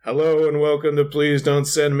Hello and welcome to Please Don't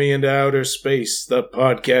Send Me Into Outer Space, the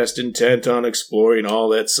podcast intent on exploring all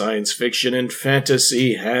that science fiction and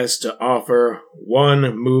fantasy has to offer,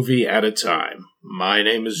 one movie at a time. My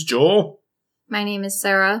name is Joel. My name is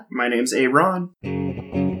Sarah. My name's Aaron.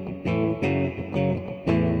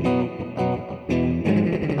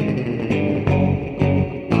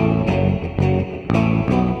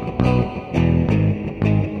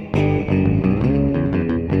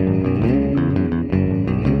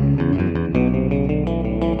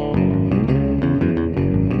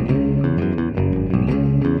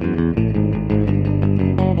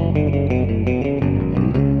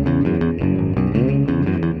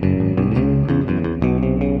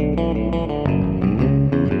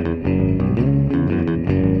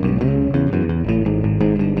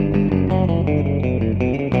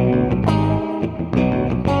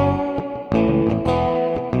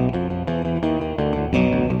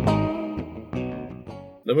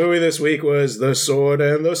 The movie this week was The Sword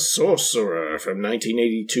and the Sorcerer from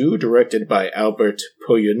 1982, directed by Albert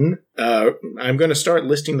Puyen. I'm going to start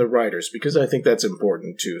listing the writers because I think that's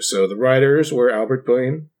important too. So the writers were Albert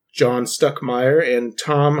Puyen, John Stuckmeyer, and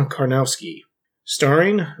Tom Karnowski.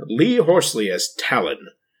 Starring Lee Horsley as Talon,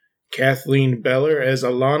 Kathleen Beller as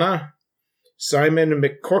Alana, Simon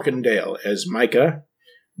McCorkindale as Micah,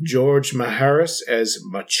 George Maharis as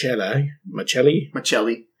Machelli,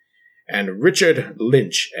 and Richard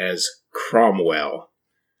Lynch as Cromwell.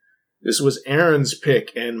 This was Aaron's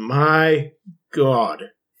pick, and my God,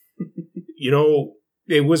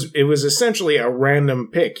 it was essentially a random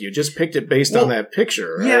pick. You just picked it based on that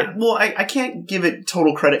picture, right? Yeah, well, I can't give it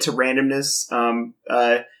total credit to randomness.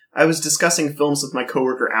 I was discussing films with my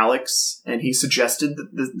coworker Alex, and he suggested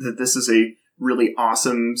that this is a really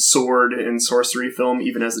awesome sword and sorcery film,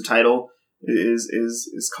 even as the title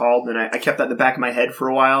is called. And I kept that in the back of my head for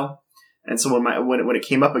a while. And so when it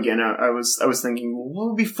came up again, I was thinking, well, what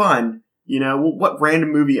would be fun? What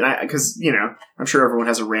random movie? And because I'm sure everyone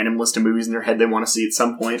has a random list of movies in their head they want to see at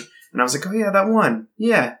some point. And I was like, oh yeah, that one,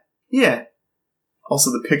 yeah.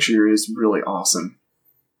 Also, the picture is really awesome.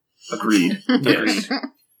 Agreed. Yes.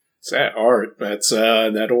 It's that art. That's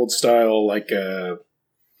that old style,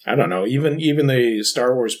 I don't know, even the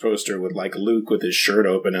Star Wars poster with Luke with his shirt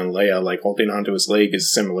open and Leia holding onto his leg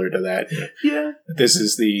is similar to that. Yeah. This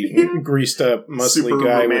is the greased up, muscly super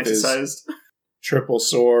guy with his triple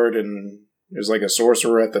sword, and there's a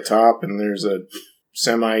sorcerer at the top, and there's a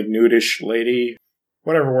semi-nudish lady.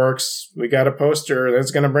 Whatever works. We got a poster that's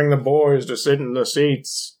going to bring the boys to sit in the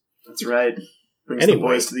seats. That's right. Brings the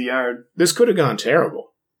boys to the yard. This could have gone terrible.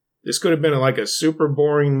 This could have been a super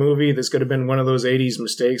boring movie. This could have been one of those 80s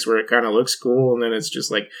mistakes where it kind of looks cool and then it's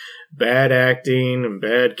just bad acting and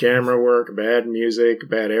bad camera work, bad music,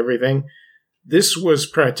 bad everything. This was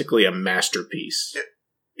practically a masterpiece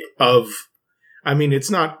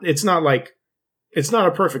it's not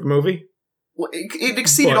a perfect movie. Well, it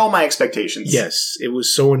exceeded all my expectations. Yes, it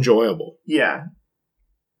was so enjoyable. Yeah.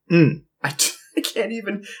 I can't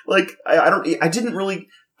even, I didn't really,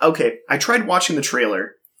 okay, I tried watching the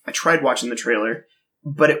trailer.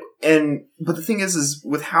 But the thing is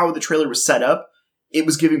with how the trailer was set up, it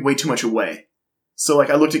was giving way too much away. So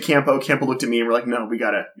I looked at Campo looked at me, and we're like, no, we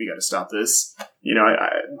gotta stop this.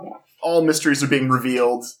 All mysteries are being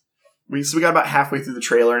revealed. We got about halfway through the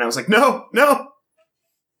trailer, and I was like, no,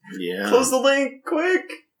 yeah, close the link, quick.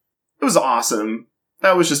 It was awesome.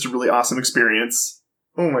 That was just a really awesome experience.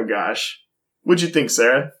 Oh my gosh, what'd you think,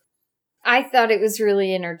 Sarah? I thought it was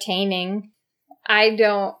really entertaining. I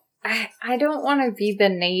don't want to be the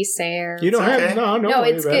naysayer. You don't have no.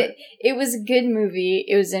 It's good. It was a good movie.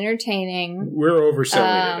 It was entertaining. We're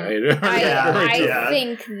overselling it. I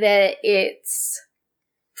think that it's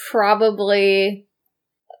probably,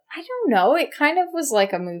 I don't know. It kind of was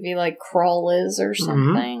like a movie like Krull is or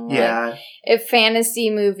something. Mm-hmm. Yeah, a fantasy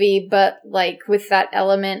movie, but with that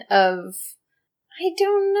element of, I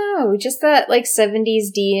don't know, just that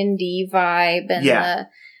 70s D&D vibe and the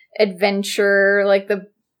adventure,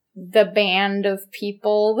 the band of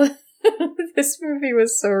people. This movie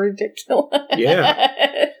was so ridiculous. Yeah.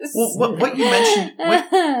 Well, what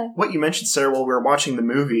you mentioned, Sarah, while we were watching the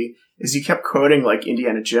movie, is you kept quoting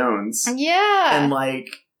Indiana Jones. Yeah. And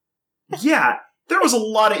there was a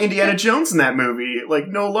lot of Indiana Jones in that movie.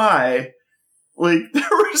 No lie. There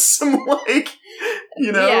was some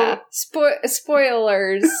Yeah,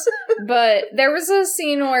 spoilers. But there was a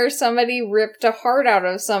scene where somebody ripped a heart out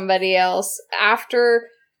of somebody else after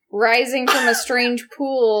rising from a strange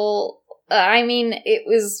pool. It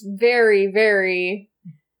was very, very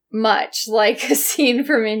much like a scene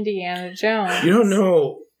from Indiana Jones. You don't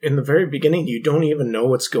know in the very beginning, you don't even know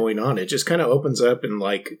what's going on. It just kind of opens up and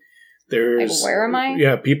like there's like, where am I?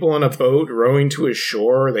 Yeah, people on a boat rowing to a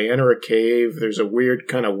shore. They enter a cave. There's a weird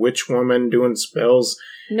kind of witch woman doing spells.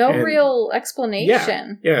 No real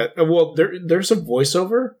explanation. Yeah. Well, there's a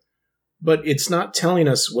voiceover, but it's not telling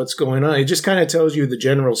us what's going on. It just kind of tells you the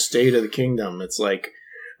general state of the kingdom. It's like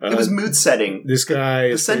it was mood setting. This guy.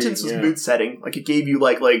 The sentence was mood setting. Like it gave you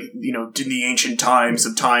like you know, in the ancient times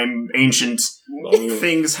of time, ancient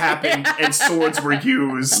things happened and swords were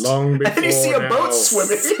used. Long before. And then you see a boat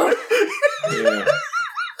swimming. Yeah.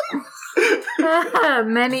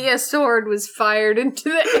 Many a sword was fired into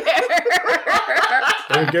the air.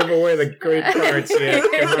 Don't give away the great parts yet.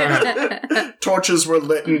 Come on. Torches were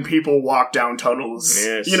lit and people walked down tunnels.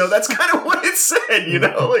 Yes. You know, that's kind of what it said, you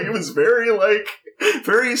know? Like, it was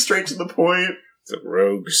very straight to the point. The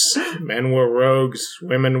rogues. Men were rogues.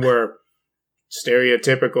 Women were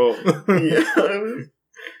stereotypical. Yeah.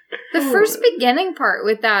 The first beginning part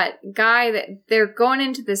with that guy that they're going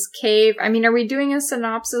into this cave. I mean, are we doing a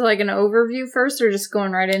synopsis, like an overview first, or just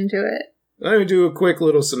going right into it? Let me do a quick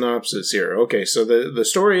little synopsis here. Okay, so the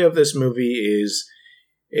story of this movie is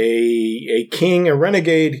a king, a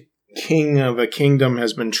renegade king of a kingdom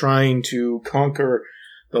has been trying to conquer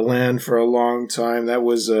the land for a long time. That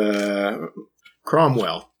was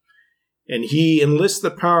Cromwell. And he enlists the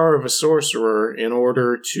power of a sorcerer in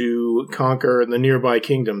order to conquer the nearby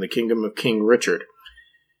kingdom, the kingdom of King Richard.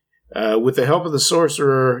 With the help of the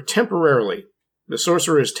sorcerer, temporarily, the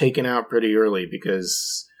sorcerer is taken out pretty early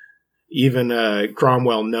because even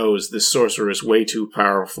Cromwell knows this sorcerer is way too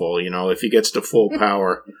powerful. You know, if he gets to full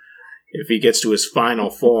power, if he gets to his final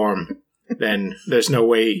form, then there's no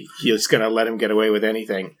way he's going to let him get away with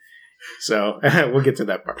anything. So, we'll get to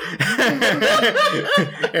that part.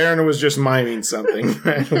 Aaron was just miming something.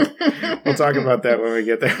 We'll talk about that when we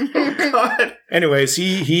get there. God. Anyways,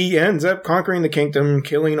 he ends up conquering the kingdom,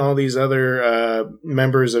 killing all these other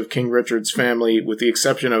members of King Richard's family, with the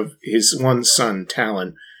exception of his one son,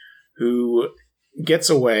 Talon, who gets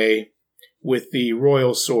away with the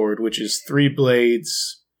royal sword, which is 3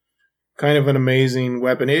 blades. Kind of an amazing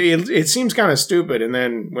weapon. It seems kind of stupid, and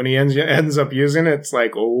then when he ends up using it, it's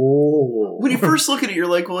like, oh. When you first look at it, you're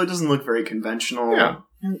like, well, it doesn't look very conventional. Yeah.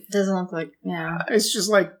 It doesn't look like, yeah. It's just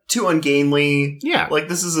like... Too ungainly. Yeah. Like,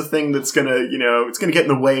 this is a thing that's gonna, you know, it's gonna get in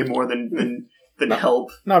the way more than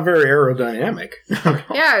help. Not very aerodynamic.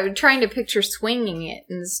 Yeah, trying to picture swinging it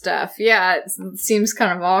and stuff. Yeah, it seems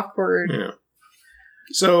kind of awkward. Yeah.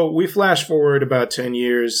 So we flash forward about 10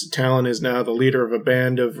 years. Talon is now the leader of a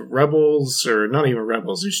band of rebels, or not even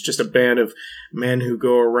rebels. It's just a band of men who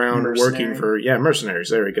go around working for, mercenaries.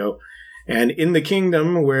 There we go. And in the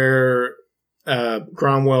kingdom where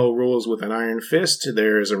Cromwell rules with an iron fist,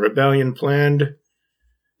 there's a rebellion planned.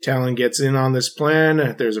 Talon gets in on this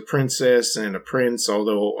plan. There's a princess and a prince,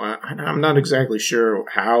 although I'm not exactly sure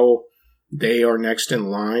how they are next in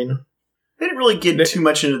line. They didn't really get too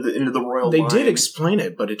much into the royal line. They did explain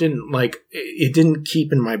it, but it didn't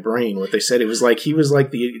keep in my brain what they said. It was like he was like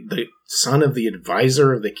the son of the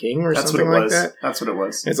advisor of the king or something like that. That's what it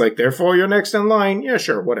was. It's like, therefore you're next in line. Yeah,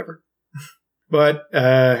 sure, whatever. But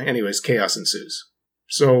anyways, chaos ensues.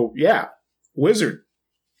 So yeah, wizard,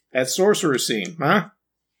 that sorcerer scene, huh?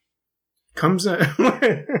 Comes in.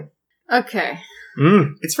 Okay.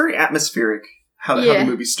 It's very atmospheric. How the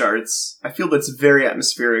movie starts. I feel that's very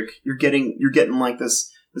atmospheric. You're getting like this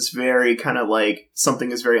very kind of like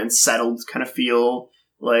something is very unsettled kind of feel.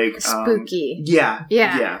 Like spooky. Yeah.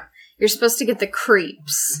 You're supposed to get the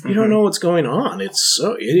creeps. You don't know what's going on. It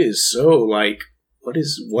is so like,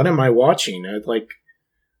 what am I watching?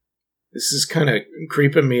 This is kind of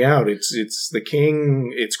creeping me out. It's the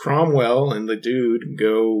king, it's Cromwell and the dude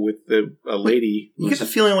go with a lady. You get the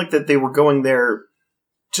feeling like that they were going there.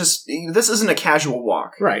 Just, this isn't a casual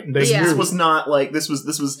walk. Right. This was not like, this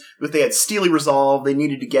was, if they had steely resolve, they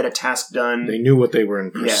needed to get a task done. They knew what they were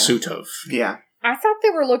in pursuit of. Yeah. I thought they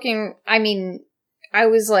were looking, I mean, I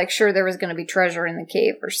was like sure there was going to be treasure in the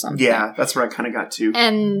cave or something. Yeah, that's where I kind of got to.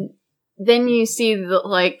 And then you see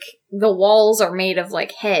the walls are made of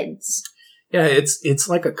like heads. Yeah, it's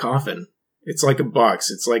like a coffin. It's like a box.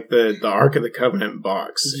 It's like the Ark of the Covenant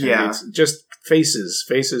box. Yeah. And it's just faces,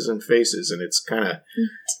 and faces, and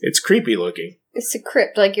it's creepy looking. It's a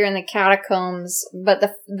crypt, like you're in the catacombs, but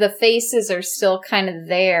the faces are still kind of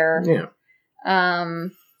there. Yeah.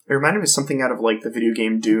 It reminded me of something out of like the video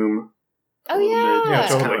game Doom. Oh, Yeah, yeah.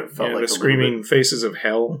 totally. Kind of felt Yeah, like the a screaming faces of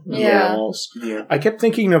hell in Yeah. the walls. Yeah. I kept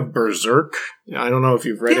thinking of Berserk. I don't know if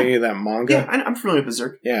you've read Yeah. any of that manga. Yeah, I'm familiar with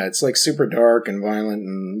Berserk. Yeah, it's like super dark and violent,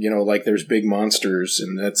 and like there's big monsters,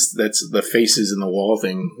 and that's the faces in the wall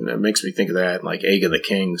thing. That makes me think of that, like Egg of the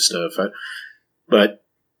King stuff. But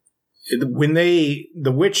when the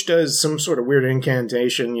witch does some sort of weird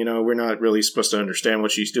incantation, we're not really supposed to understand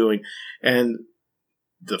what she's doing, and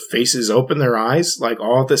the faces open their eyes like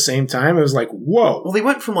all at the same time. It was like, whoa! Well, they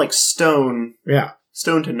went from like stone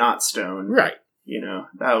to not stone. Right.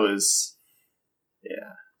 That was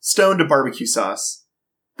stone to barbecue sauce.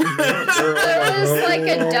 There was like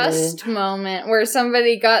a dust moment where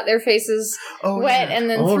somebody got their faces wet and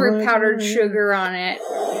then threw powdered sugar on it.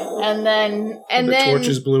 And then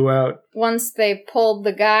torches blew out. Once they pulled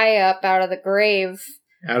the guy up out of the grave.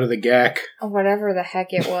 Out of the gack. Or whatever the heck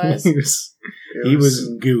it was. he was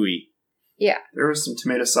gooey. Yeah. There was some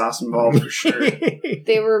tomato sauce involved for sure.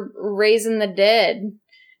 They were raising the dead.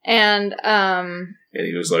 And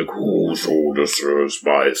he was like, "Who so disturbs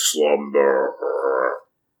my slumber?"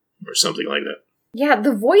 Or something like that. Yeah,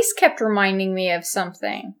 the voice kept reminding me of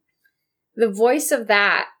something. The voice of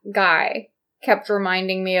that guy kept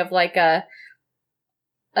reminding me of like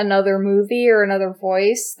another movie or another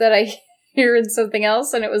voice that I hear in something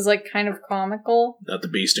else, and it was like kind of comical. Not the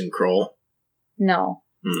Beast and Kroll? No.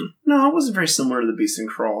 No, it wasn't very similar to the Beast and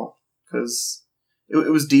Crawl, because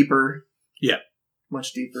it was deeper. Yeah.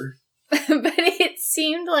 Much deeper. But it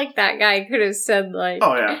seemed like that guy could have said like,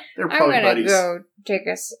 "Oh yeah, they're probably I'm gonna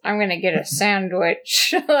buddies. I'm gonna get a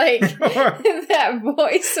sandwich." Like that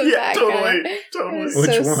voice of that guy. Totally. It was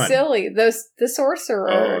Which so one? silly. The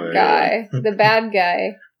sorcerer guy, the bad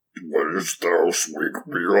guy. Wouldst thou wake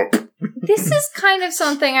me up? This is kind of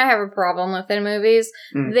something I have a problem with in movies.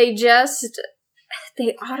 Mm.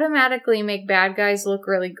 They automatically make bad guys look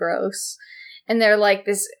really gross. And they're like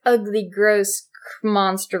this ugly, gross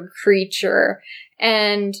monster creature.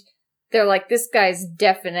 And they're like, this guy's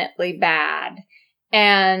definitely bad.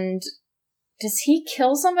 And does he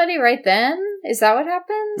kill somebody right then? Is that what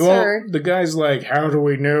happens? Well, or? the guy's like, "How do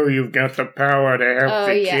we know you've got the power to help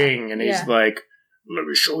the king?" And he's like, "Let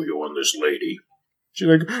me show you on this lady." She's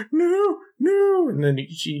like, "No, no." And then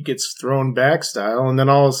she gets thrown back style, and then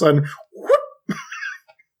all of a sudden, whoop!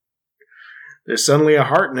 There's suddenly a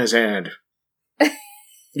heart in his hand.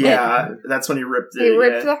 Yeah, that's when he ripped it. He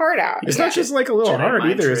ripped the heart out. It's not just like a little Jedi heart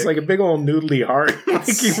mind either. trick. It's like a big old noodly heart. Like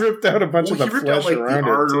he ripped out a bunch of the he ripped flesh out, like, around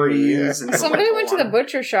the it. arteries Too. and Somebody like, went to the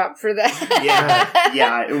butcher shop for that.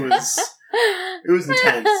 Yeah, it was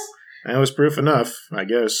intense. That was proof enough, I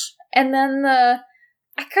guess. And then I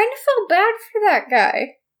kind of felt bad for that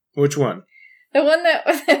guy. Which one? The one that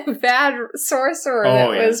was a bad sorcerer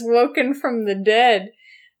was woken from the dead.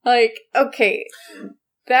 Like, okay,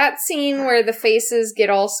 that scene where the faces get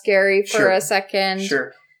all scary for a second.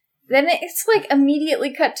 Sure. Then it's like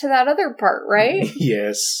immediately cut to that other part, right?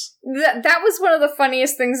 Yes. That was one of the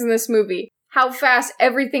funniest things in this movie. How fast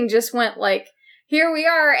everything just went like, here we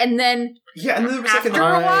are, and then and then there was after like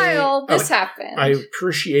a while, this happened. I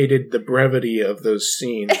appreciated the brevity of those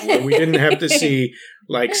scenes where we didn't have to see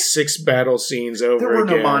like 6 battle scenes over there were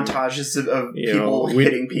again. no montages of people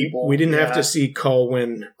hitting people. We didn't have to see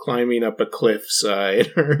Colwyn climbing up a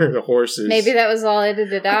cliffside or the horses. Maybe that was all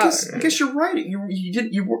edited out. I guess you're right.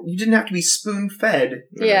 You didn't have to be spoon fed.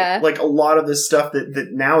 Yeah, like a lot of this stuff that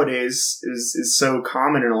nowadays is so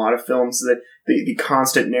common in a lot of films, that the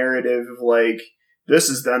constant narrative of like, this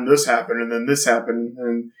is then this happened and then this happened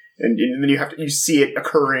and then you see it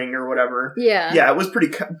occurring or whatever. Yeah, it was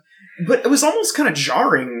pretty. But it was almost kind of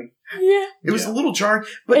jarring. Yeah, it was a little jarring,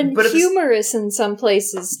 but humorous in some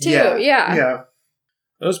places too. Yeah.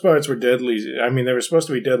 Those parts were deadly. I mean, they were supposed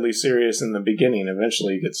to be deadly serious in the beginning.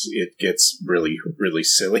 Eventually, it gets really, really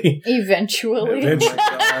silly. Eventually. Oh my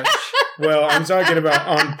gosh. Well, I'm talking about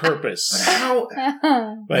on purpose. How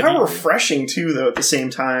refreshing too, though. At the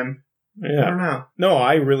same time. Yeah. I don't know. No,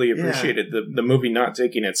 I really appreciated the movie not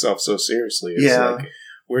taking itself so seriously. It's like,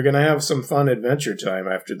 we're going to have some fun adventure time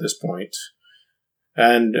after this point.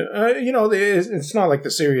 And, it's not like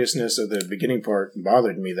the seriousness of the beginning part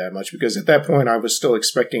bothered me that much, because at that point I was still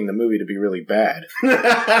expecting the movie to be really bad.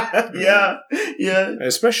 Yeah.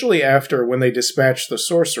 Especially after when they dispatched the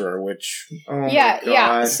sorcerer, which...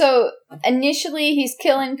 Yeah. So initially he's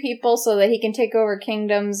killing people so that he can take over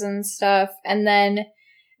kingdoms and stuff, and then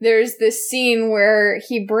there's this scene where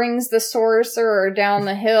he brings the sorcerer down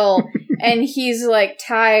the hill and he's like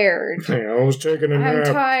tired. I was taking a nap.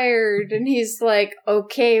 I'm tired. And he's like,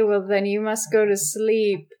 okay, well then you must go to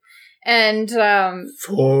sleep. And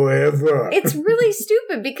forever. It's really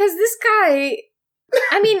stupid because this guy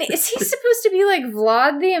I mean, is he supposed to be like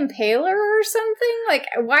Vlad the Impaler or something? Like,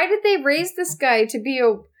 why did they raise this guy to be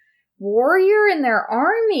a warrior in their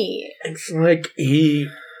army? It's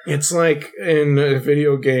like in a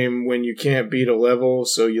video game when you can't beat a level,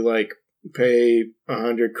 so you like pay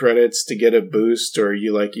 100 credits to get a boost, or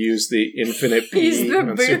you like use the infinite P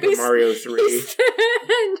on Super Mario 3. He's the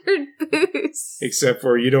 100 boost. Except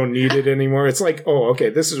for you don't need it anymore. It's like,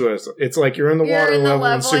 this is what it's like. You're in the water level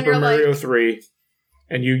in Super Mario 3,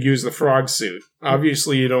 and you use the frog suit.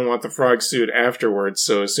 Obviously, you don't want the frog suit afterwards,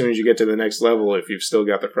 so as soon as you get to the next level, if you've still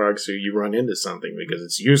got the frog suit, you run into something because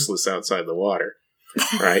it's useless outside the water.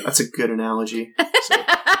 Right? That's a good analogy. So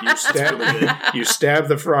you stab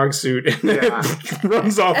the frog suit and it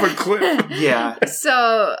runs off a cliff. Yeah.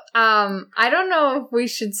 So, I don't know if we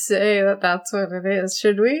should say that that's what it is.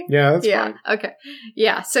 Should we? Yeah, that's fine. Okay.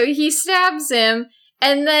 Yeah, so he stabs him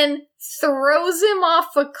and then throws him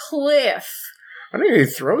off a cliff. I think he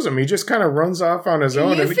throws him. He just kind of runs off on his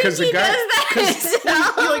own. Because the guy he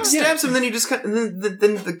like stabs him, then he just then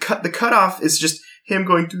the cutoff is just him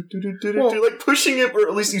going like pushing him, or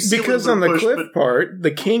at least you see because on the cliff part,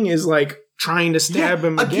 the king is like trying to stab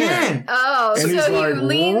him again. Oh, and so he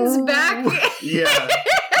leans back.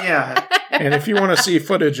 Yeah. And if you want to see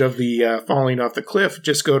footage of the falling off the cliff,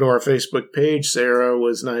 just go to our Facebook page. Sarah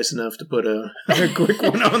was nice enough to put a quick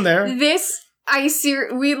one on there.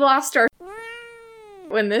 We lost our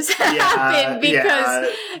when this happened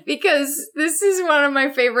because this is one of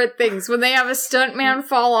my favorite things when they have a stuntman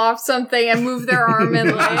fall off something and move their arm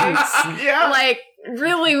and legs. Like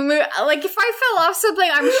really move. Like if I fell off something,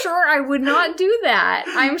 I'm sure I would not do that.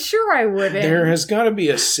 I'm sure I wouldn't. There has got to be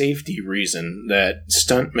a safety reason that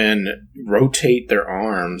stuntmen rotate their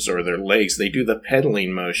arms or their legs. They do the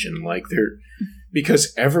pedaling motion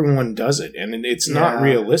because everyone does it and it's not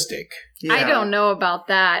realistic. Yeah. I don't know about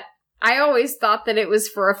that. I always thought that it was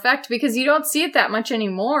for effect because you don't see it that much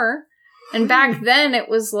anymore. And back then it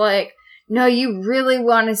was like, no, you really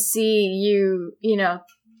want to see you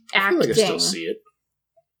acting. I feel like I still see it.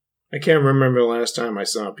 I can't remember the last time I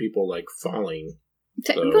saw people like falling.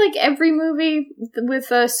 So. Like every movie with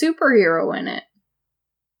a superhero in it.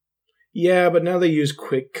 Yeah, but now they use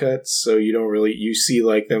quick cuts, so you see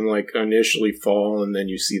like them like initially fall and then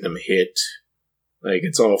you see them hit. Like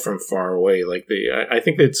it's all from far away. Like I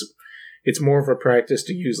think it's more of a practice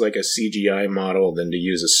to use like a CGI model than to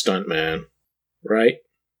use a stuntman, right?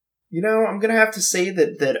 I'm gonna have to say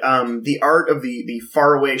that the art of the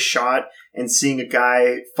faraway shot and seeing a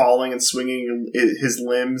guy falling and swinging his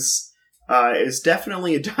limbs is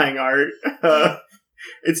definitely a dying art.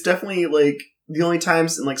 It's definitely like the only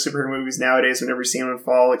times in like superhero movies nowadays whenever you see anyone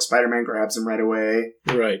fall, like Spider-Man grabs him right away,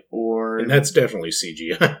 right? And that's definitely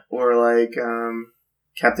CGI. Or like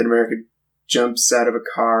Captain America jumps out of a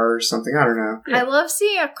car or something. I don't know. I love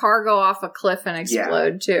seeing a car go off a cliff and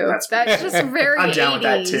explode too. That's just very I'm down 80s. with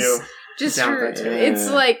that too. It's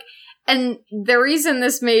like, and the reason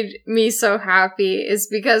this made me so happy is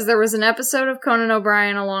because there was an episode of Conan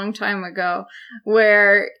O'Brien a long time ago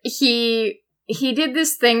where he did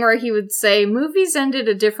this thing where he would say, movies ended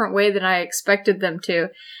a different way than I expected them to.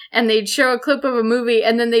 And they'd show a clip of a movie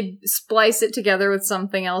and then they'd splice it together with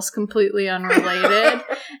something else completely unrelated.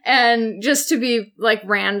 And just to be like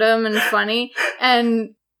random and funny.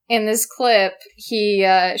 And in this clip, he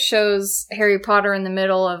shows Harry Potter in the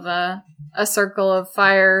middle of a circle of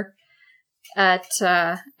fire in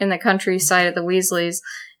the countryside of the Weasleys.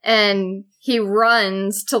 And he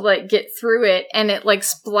runs to like get through it and it like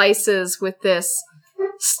splices with this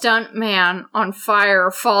stunt man on fire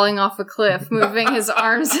falling off a cliff, moving his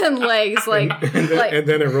arms and legs and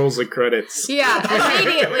then it rolls the credits. Yeah,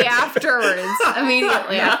 immediately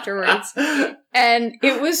afterwards. And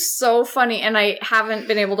it was so funny, and I haven't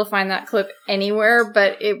been able to find that clip anywhere,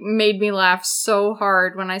 but it made me laugh so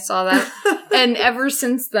hard when I saw that. And ever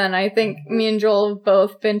since then, I think me and Joel have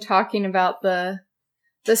both been talking about the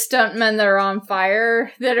stuntmen that are on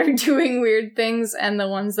fire that are doing weird things and the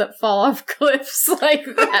ones that fall off cliffs like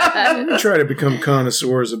that. I try to become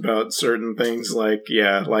connoisseurs about certain things like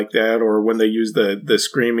that, or when they use the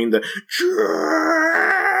screaming,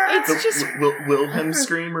 it's just Wilhelm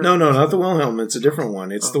scream? No, not the Wilhelm. It's a different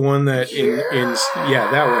one. It's the one that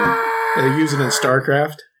that one. They use it in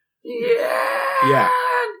StarCraft. Yeah.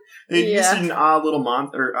 They use it in Little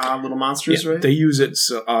Monsters, right? They use it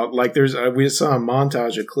like we saw a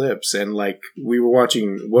montage of clips, and like we were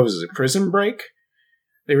watching, what was it, Prison Break?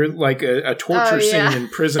 They were like a torture scene in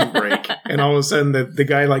Prison Break, and all of a sudden the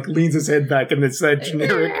guy like leans his head back, and it's that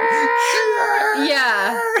generic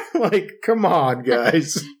Like, come on,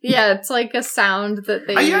 guys. Yeah, it's like a sound that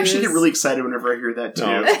they use. actually get really excited whenever I hear that, too.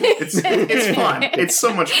 No. It's fun. It's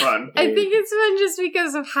so much fun. I think it's fun just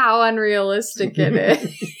because of how unrealistic it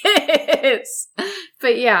is.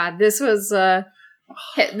 But yeah, this was a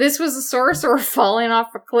sorcerer falling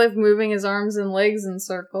off a cliff, moving his arms and legs in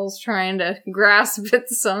circles, trying to grasp at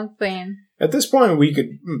something. At this point, we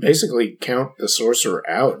could basically count the sorcerer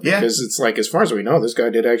out. Yeah. Because it's like, as far as we know, this guy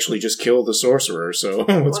did actually just kill the sorcerer, so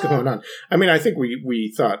what's going on? I mean, I think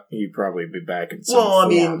we thought he'd probably be back in some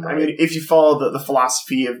form, right? I mean, if you follow the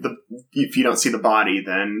philosophy of if you don't see the body,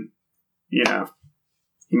 then, he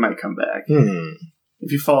might come back.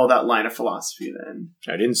 If you follow that line of philosophy, then...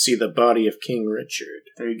 I didn't see the body of King Richard.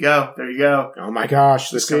 There you go. Oh my gosh,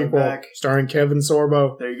 the He's coming sequel, back. starring Kevin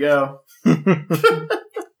Sorbo. There you go.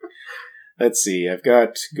 Let's see, I've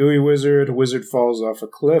got Gooey Wizard. Wizard falls off a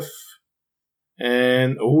cliff.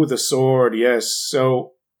 And, the sword, yes.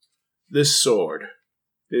 So, this sword.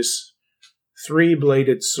 This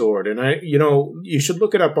 3-bladed sword. And you should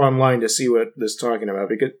look it up online to see what this talking about,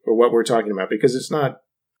 or what we're talking about, because it's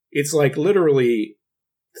like literally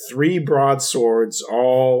 3 broadswords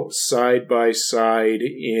all side by side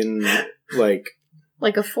in like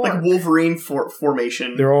a fork. Like Wolverine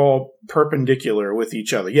formation. They're all perpendicular with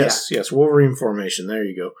each other. Yes, Wolverine formation. There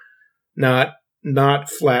you go. Not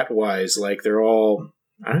flat-wise, like they're all...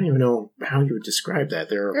 I don't even know how you would describe that.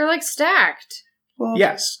 They're like stacked. Well,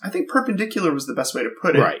 yes. I think perpendicular was the best way to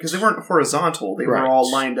put it. Right. Because they weren't horizontal. They Right. were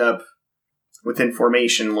all lined up within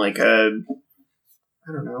formation like like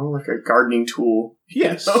a gardening tool.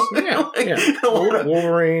 Yes. Yeah.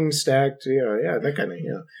 Wolverine stacked. Yeah, that kind of,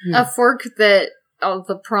 A fork that all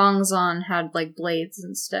the prongs on had like blades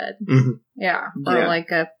instead. Mm-hmm. Yeah. Or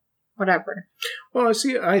like a whatever. Well,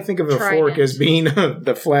 I think of a Trident. fork as being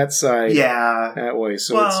the flat side. Yeah. That way.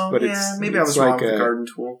 So maybe I was wrong with the garden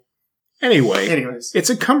tool. Anyways,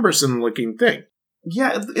 it's a cumbersome looking thing.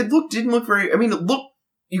 Yeah, didn't look very. I mean, it looked.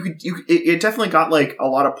 It definitely got like a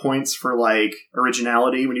lot of points for like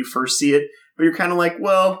originality when you first see it, but you're kind of like,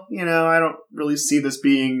 well, I don't really see this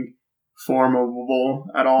being formable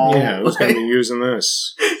at all. Yeah, who's going to be using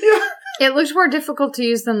this? Yeah, it looked more difficult to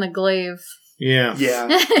use than the glaive. Yeah.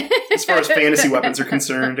 As far as fantasy weapons are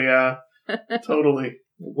concerned, yeah, totally.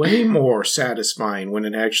 Way more satisfying when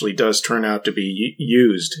it actually does turn out to be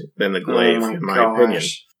used than the glaive, in my opinion.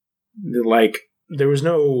 Like, there was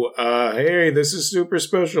no, hey, this is super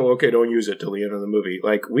special. Okay, don't use it till the end of the movie.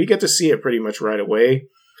 Like, we get to see it pretty much right away.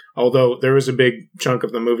 Although there is a big chunk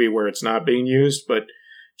of the movie where it's not being used, but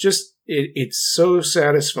just, it's so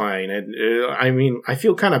satisfying. And, I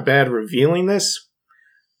feel kind of bad revealing this.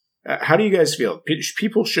 How do you guys feel?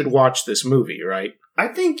 People should watch this movie, right? I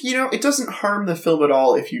think, it doesn't harm the film at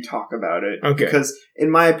all if you talk about it. Okay. Because, in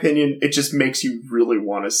my opinion, it just makes you really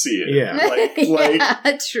want to see it. Yeah.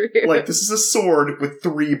 Yeah, true. Like, this is a sword with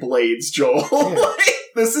 3 blades, Joel. Yeah.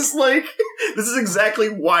 This is exactly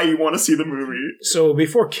why you want to see the movie. So,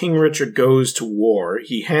 before King Richard goes to war,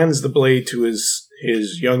 he hands the blade to his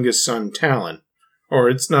youngest son, Talon. Or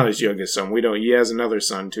it's not his youngest son. He has another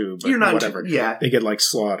son too, but whatever. Yeah. They get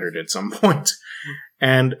slaughtered at some point.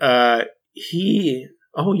 And, you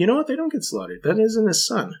know what? They don't get slaughtered. That isn't his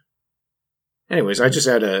son. Anyways, I just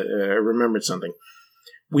had remembered something.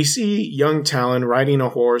 We see young Talon riding a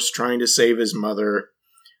horse trying to save his mother,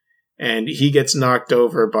 and he gets knocked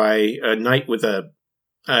over by a knight with a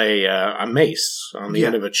mace on the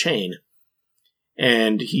end of a chain.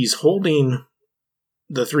 And he's holding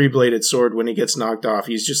the 3-bladed sword when he gets knocked off.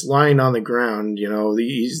 He's just lying on the ground,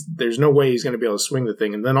 there's no way he's going to be able to swing the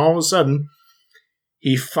thing. And then all of a sudden,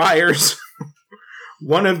 he fires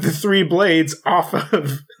one of the 3 blades off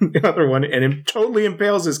of the other one, and it totally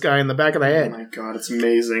impales this guy in the back of the head. Oh my god, it's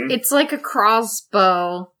amazing. It's like a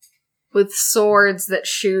crossbow with swords that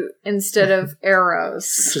shoot instead of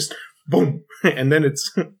arrows. Just boom, and then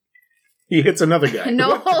he hits another guy.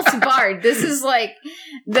 No holds barred. This is like,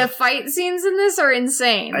 the fight scenes in this are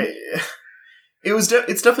insane. It's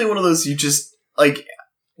definitely one of those you just, like,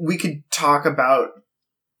 we could talk about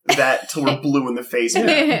that till we're blue in the face. You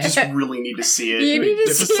just really need to see it. You need to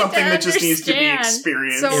this see is it something to that just needs to be understand.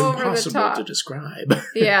 experienced. So over the Impossible top. to describe.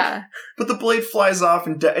 Yeah. But the blade flies off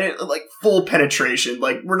and like full penetration.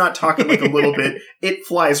 Like, we're not talking like a little bit. It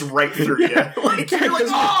flies right through you. Like, you're like,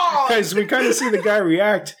 oh! Because we kind of see the guy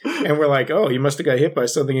react, and we're like, oh, he must have got hit by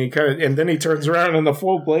something. And then he turns around, and the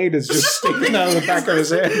full blade is just sticking out of the back of his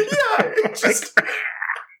head. Yeah, it's just...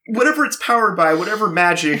 Whatever it's powered by, whatever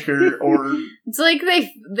magic or It's like they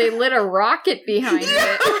lit a rocket behind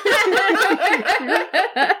it.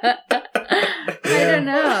 I don't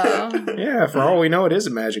know. Yeah, Yeah, for all we know, it is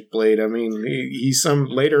a magic blade. I mean, he's some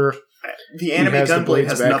later... The anime gunblade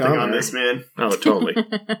has nothing on this, man. Oh, totally.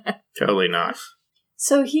 Totally not.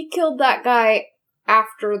 So he killed that guy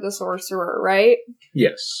after the sorcerer, right?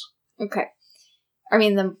 Yes. Okay. I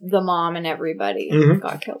mean, the mom and everybody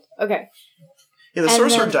got killed. Okay. Yeah, the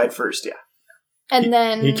sorcerer died first, yeah. And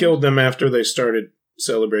then... He killed them after they started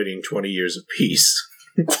celebrating 20 years of peace.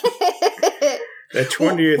 The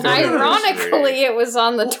 20th Ironically, it was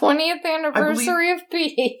on the 20th anniversary of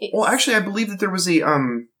peace. Well, actually, I believe that there was a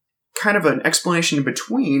kind of an explanation in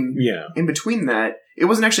between. Yeah. In between that, it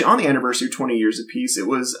wasn't actually on the anniversary of 20 years of peace. It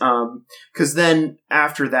was because then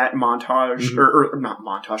after that montage, or not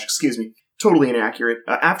montage, excuse me, totally inaccurate.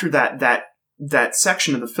 After that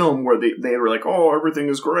section of the film where they were like, oh, everything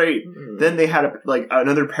is great. Then they had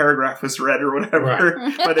another paragraph was read or whatever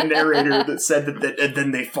by the narrator that said that and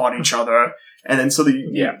then they fought each other. And then so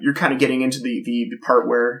you're kind of getting into the part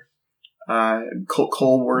where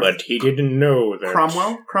Colworth... But he didn't know that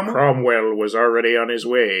Cromwell was already on his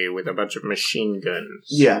way with a bunch of machine guns.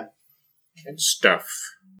 Yeah. And stuff.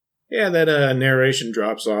 Yeah, that narration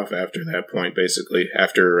drops off after that point, basically.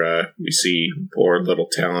 After we see poor little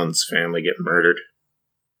Talon's family get murdered.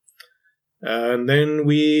 And then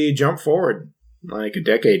we jump forward, like a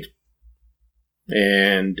decade.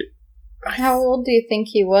 And... How old do you think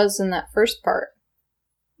he was in that first part?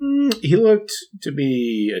 He looked to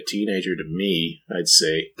be a teenager to me, I'd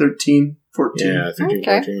say. 13, 14. Yeah, 13,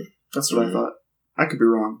 14. That's what I thought. I could be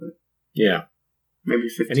wrong, but... Yeah. Maybe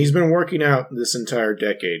 15. And he's been working out this entire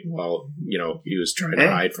decade while, he was trying to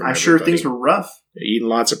hide from everybody. I'm sure things were rough. Eating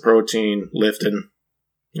lots of protein, lifting,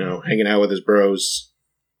 hanging out with his bros.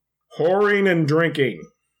 Whoring and drinking.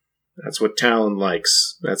 That's what Talon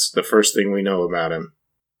likes. That's the first thing we know about him.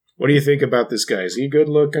 What do you think about this guy? Is he good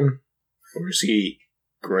looking? Or is he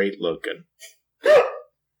great looking?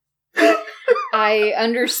 I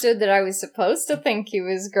understood that I was supposed to think he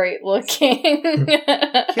was great looking.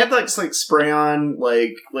 He had spray on,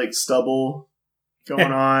 stubble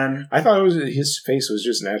going on. I thought his face was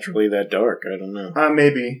just naturally that dark. I don't know.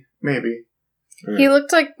 Maybe. He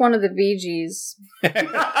looked like one of the Bee Gees.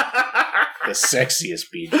 The sexiest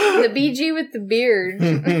Bee Gee. The Bee Gee with the beard.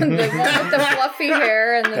 The one with the fluffy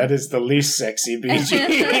hair. That is the least sexy Bee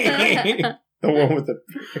Gee. The one with the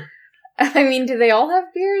beard. I mean, do they all have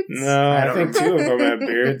beards? No, I think 2 of them have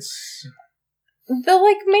beards.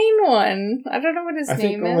 The main one. I don't know what his name is. I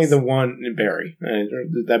think only the one, Barry.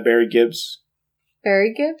 That Barry Gibbs?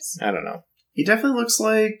 Barry Gibbs? I don't know. He definitely looks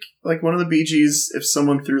like one of the Bee Gees if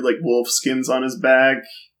someone threw wolf skins on his back.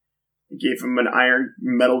 Gave him an iron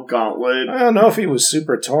metal gauntlet. I don't know if he was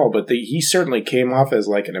super tall, but he certainly came off as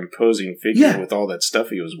an imposing figure with all that stuff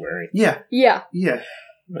he was wearing. Yeah.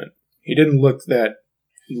 But he didn't look that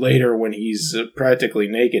later when he's practically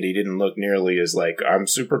naked. He didn't look nearly as I'm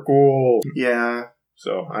super cool. Yeah.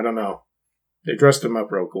 So, I don't know. They dressed him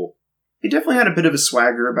up real cool. He definitely had a bit of a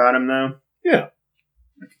swagger about him, though. Yeah.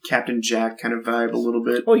 Captain Jack kind of vibe a little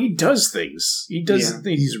bit. Well, he does things. He does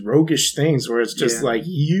these roguish things where it's just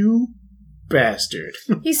you bastard.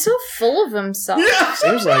 He's so full of himself. Yeah!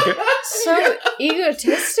 Seems like it. So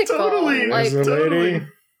egotistical. Totally. Lady.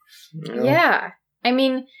 Yeah. I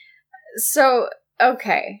mean,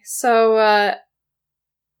 okay. So,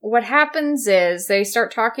 what happens is they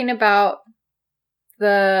start talking about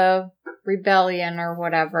the rebellion or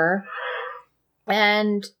whatever.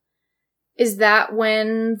 And is that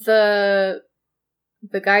when the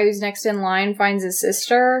guy who's next in line finds his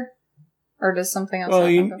sister? Or does something else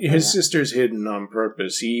happen? Well, his sister's hidden on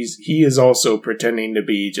purpose. He is also pretending to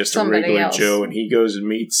be just somebody a regular Joe, and he goes and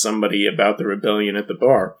meets somebody about the rebellion at the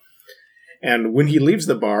bar. And when he leaves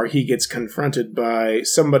the bar, he gets confronted by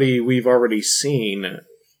somebody we've already seen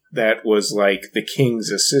that was the king's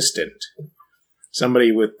assistant.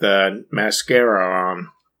 Somebody with mascara on.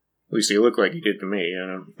 At least he looked like he did to me,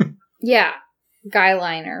 Yeah. Guy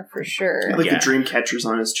liner, for sure. The dream catchers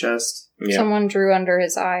on his chest. Yeah. Someone drew under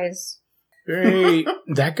his eyes.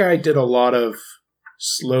 That guy did a lot of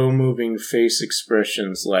slow-moving face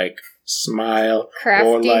expressions smile,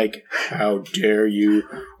 crafty. Or how dare you,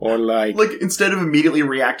 or instead of immediately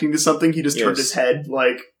reacting to something, he just turned his head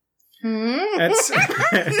That's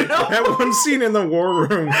that one scene in the war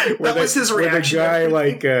room where was his reaction.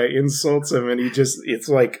 Where the guy insults him and it's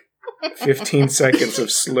 15 seconds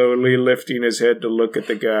of slowly lifting his head to look at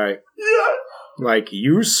the guy. Yeah.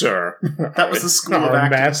 You, sir. That was the school of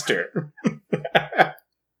acting. Master.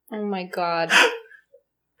 Oh my god.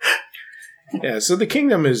 Yeah, so the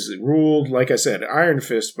kingdom is ruled, like I said, Iron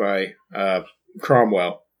Fist by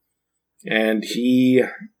Cromwell. And he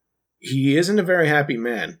isn't a very happy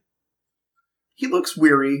man. He looks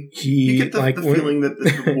weary. You get the feeling that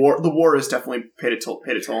the war has definitely paid a toll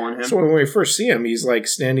on him. So when we first see him, he's like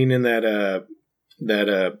standing in that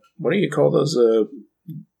what do you call those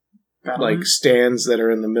like stands that are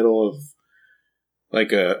in the middle of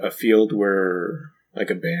like a field where like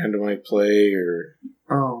a band might play or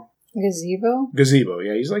gazebo.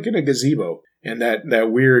 Yeah, he's like in a gazebo. And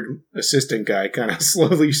that weird assistant guy kind of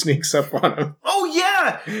slowly sneaks up on him. Oh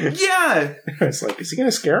yeah. It's like, is he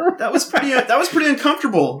gonna scare him? That was pretty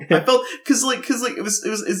uncomfortable. I felt because it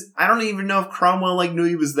was. I don't even know if Cromwell like knew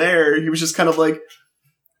he was there. He was just kind of like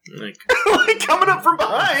coming up from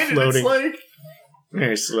behind, floating. And it's like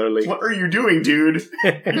very slowly. What are you doing, dude?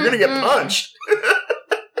 You're gonna get punched.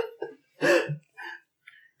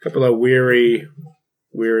 Couple of weary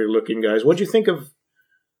looking guys. What'd you think of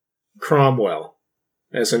Cromwell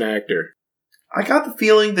as an actor? I got the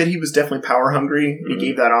feeling that he was definitely power hungry. He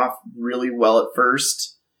gave that off really well at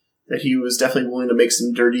first. That he was definitely willing to make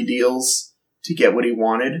some dirty deals to get what he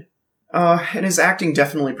wanted. And his acting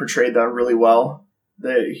definitely portrayed that really well.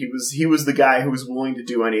 That he was the guy who was willing to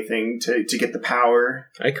do anything to get the power.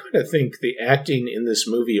 I kind of think the acting in this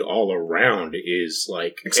movie all around is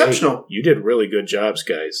like exceptional. Hey, you did really good jobs,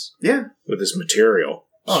 guys. Yeah, with this material.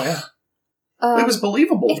 Oh yeah. It was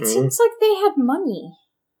believable. It seems like they had money.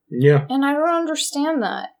 Yeah. And I don't understand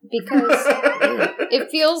that, because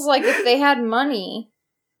it feels like if they had money,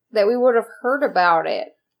 that we would have heard about it.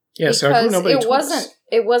 Yeah, so because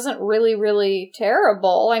it wasn't really, really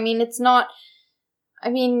terrible. I mean,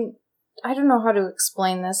 I don't know how to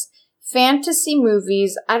explain this. Fantasy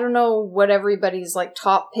movies, I don't know what everybody's like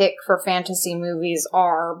top pick for fantasy movies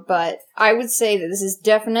are, but I would say that this is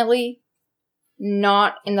definitely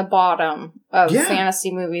not in the bottom of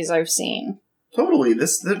fantasy movies I've seen. Totally.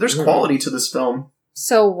 There's quality to this film.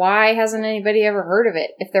 So why hasn't anybody ever heard of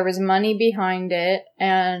it? If there was money behind it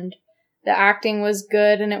and the acting was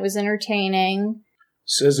good and it was entertaining.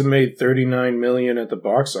 Says it made $39 million at the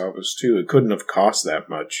box office too. It couldn't have cost that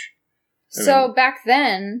much. Back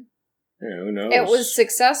then, who knows? It was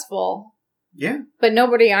successful. Yeah. But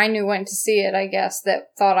nobody I knew went to see it, I guess,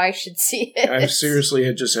 that thought I should see it. I seriously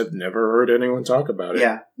had never heard anyone talk about it.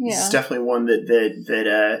 Yeah. This is definitely one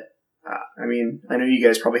that I mean, I know you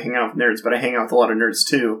guys probably hang out with nerds, but I hang out with a lot of nerds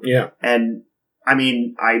too. Yeah. And, I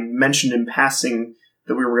mean, I mentioned in passing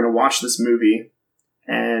that we were going to watch this movie,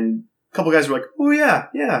 and a couple guys were like, oh yeah.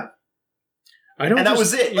 That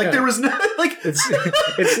was it. Like, there was no, like...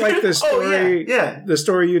 It's like the story... Oh, yeah. The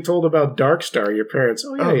story you told about Dark Star, your parents.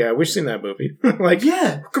 Oh, yeah, we've seen that movie. Like,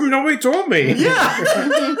 yeah. How come nobody told me?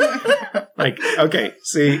 Yeah. Like, okay,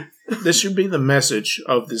 see, this should be the message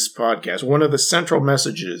of this podcast. One of the central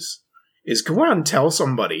messages is go out and tell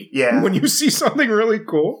somebody. Yeah. When you see something really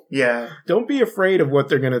cool. Yeah. Don't be afraid of what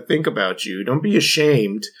they're going to think about you. Don't be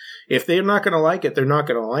ashamed. If they're not going to like it, they're not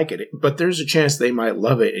going to like it. But there's a chance they might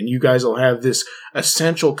love it. And you guys will have this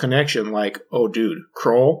essential connection like, oh, dude,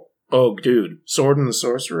 Kroll? Oh, dude, Sword and the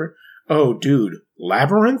Sorcerer? Oh, dude,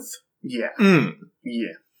 Labyrinth? Yeah.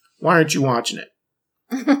 Yeah. Why aren't you watching it?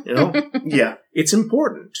 You know? Yeah. It's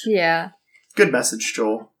important. Yeah. Good message,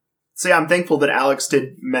 Joel. So yeah, I'm thankful that Alex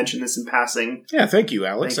did mention this in passing. Yeah, thank you,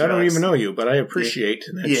 Alex. I don't even know you, but I appreciate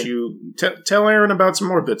that you tell Aaron about some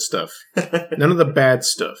more good stuff. None of the bad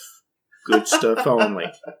stuff. Good stuff only.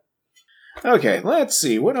 Okay, let's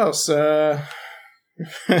see. What else? So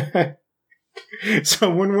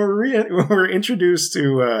when we're introduced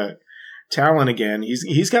to Talon again,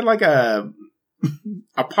 he's got like a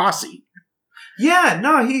posse. Yeah,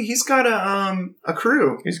 no, he's got a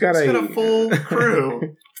crew. He's got a full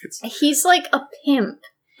crew. He's like a pimp.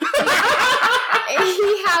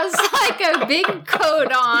 He has like a big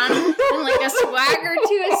coat on and like a swagger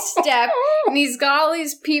to his step, and he's got all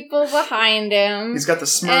these people behind him. He's got the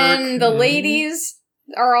smirk, and the ladies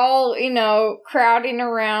are all, crowding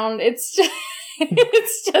around. It's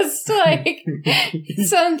just like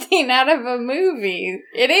something out of a movie.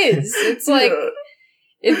 It is. It's like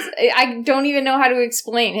I don't even know how to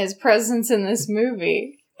explain his presence in this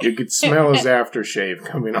movie. You could smell his aftershave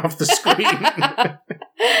coming off the screen.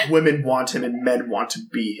 Women want him and men want to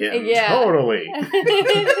be him. Yeah. Totally.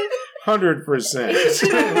 100%. He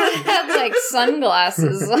should have had, like,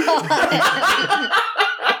 sunglasses on.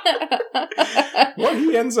 What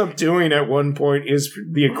he ends up doing at one point is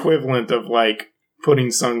the equivalent of, like, putting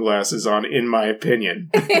sunglasses on, in my opinion.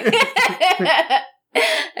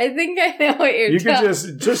 I think I know what you're talking about.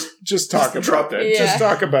 You could just talk about that. Yeah. Just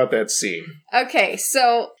talk about that scene. Okay,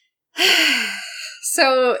 so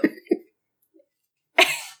the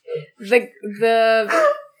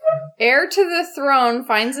heir to the throne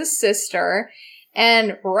finds a sister,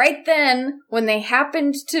 And right then, when they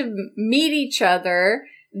happened to meet each other,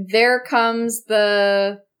 there comes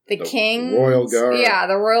the king. Royal Guard. Yeah,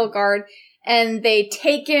 the Royal Guard. And they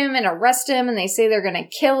take him and arrest him, and they say they're going to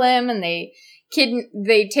kill him, and they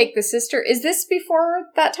take the sister. Is this before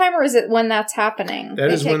that time, or is it when that's happening?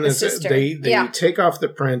 That is when they take off the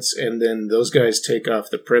prince, and then those guys take off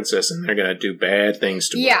the princess, and they're going to do bad things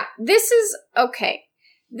to her. Yeah, this is okay.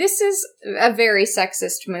 This is a very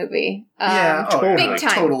sexist movie. Totally. Big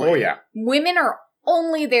time. Totally. Oh yeah. Women are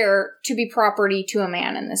only there to be property to a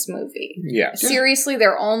man in this movie. Yeah. Seriously,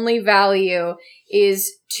 their only value is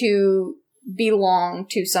to belong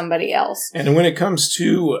to somebody else. And when it comes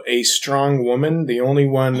to a strong woman, the only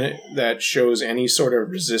one that shows any sort of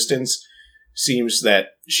resistance seems that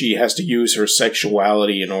she has to use her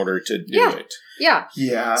sexuality in order to do it. Yeah.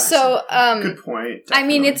 Yeah. So, good point. Definitely. I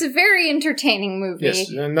mean, it's a very entertaining movie. Yes,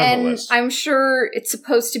 nonetheless. And I'm sure it's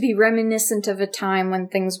supposed to be reminiscent of a time when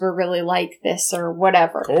things were really like this or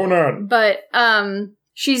whatever. Conan. But,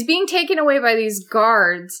 she's being taken away by these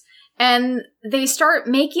guards, and they start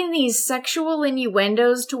making these sexual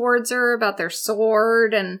innuendos towards her about their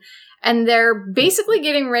sword, and they're basically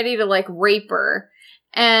getting ready to, like, rape her.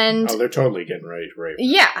 And they're totally getting ready to rape her.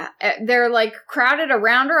 Yeah, they're, like, crowded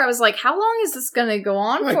around her. I was like, how long is this going to go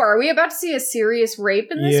on for? Are we about to see a serious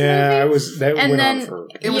rape in this movie? Yeah, It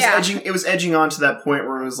was edging on to that point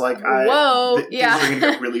where it was like, things are going to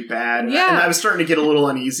get really bad. And I was starting to get a little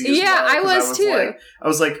uneasy as well. I was too. I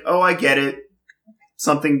was like, oh, I get it.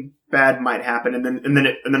 Something bad might happen, and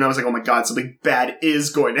then I was like, oh my god, something bad is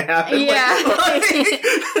going to happen. Yeah.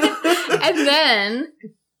 And then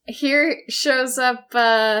here shows up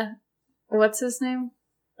what's his name?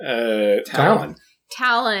 Talon.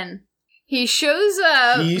 Talon. He shows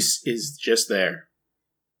up. He is just there.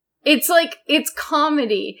 It's like, it's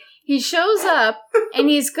comedy. He shows up, and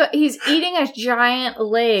he's eating a giant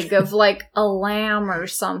leg of, like, a lamb or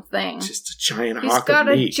something. Just a giant hawk of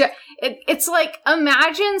meat. It's like,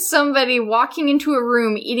 imagine somebody walking into a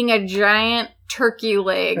room eating a giant turkey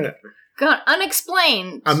leg.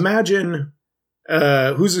 Unexplained. Imagine,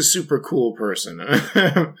 who's a super cool person?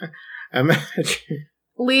 Imagine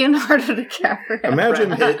Leonardo DiCaprio.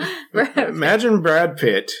 Imagine Brad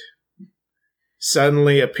Pitt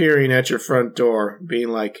suddenly appearing at your front door, being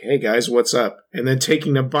like, "Hey guys, what's up?" And then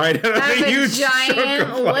taking a bite out of a huge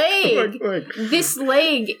giant leg. This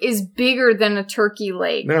leg is bigger than a turkey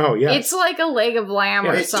leg. No, yeah, it's like a leg of lamb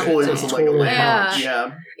or something. It's like a lamb.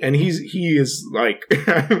 Yeah. And he is like,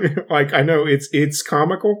 like, I know it's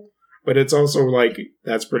comical, but it's also like,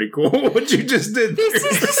 that's pretty cool what you just did. This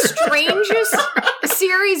is the strangest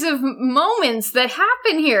series of moments that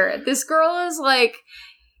happen here. This girl is like,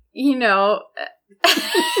 you know,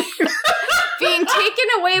 being taken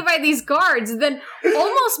away by these guards, then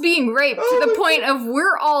almost being raped to the point of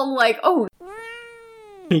we're all like, oh,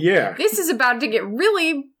 yeah, this is about to get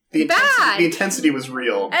really bad. The intensity was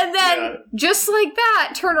real. And then, just like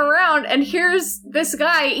that, turn around, and here's this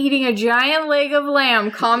guy eating a giant leg of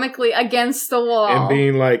lamb comically against the wall. And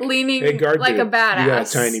being like, leaning hey, guard like dude, a badass. You got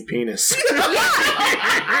a tiny penis.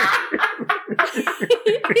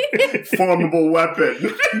 Formidable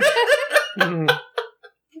weapon.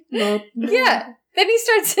 Yeah. Then he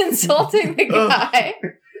starts insulting the guy.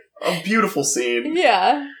 A beautiful scene.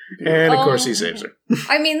 Yeah. And of course he saves her.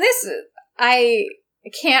 I mean, I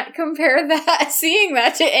can't compare that, seeing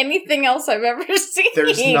that, to anything else I've ever seen.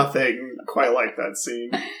 There's nothing quite like that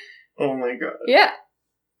scene. Oh my god. Yeah.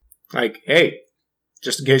 Like, hey,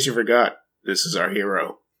 just in case you forgot, this is our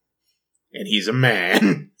hero. And he's a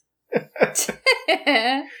man.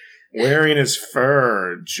 Wearing his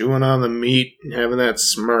fur, chewing on the meat, and having that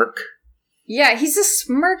smirk. Yeah, he's a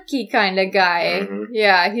smirky kind of guy. Mm-hmm.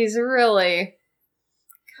 Yeah, he's really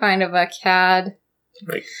kind of a cad.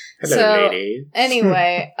 Like, hello, lady.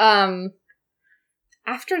 Anyway, after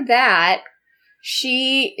that,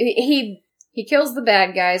 he kills the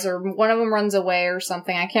bad guys, or one of them runs away or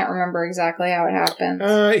something. I can't remember exactly how it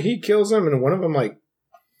happens. He kills them, and one of them, like,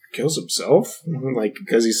 kills himself, like,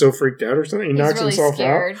 because he's so freaked out or something. He knocks really himself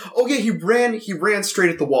scared. out. Oh yeah, he ran straight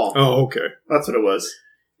at the wall. Oh, okay. That's what it was.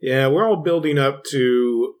 Yeah, we're all building up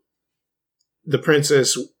to the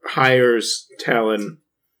princess hires Talon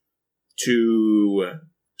to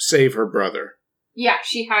save her brother. Yeah,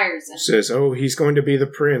 she hires him. Says, oh, he's going to be the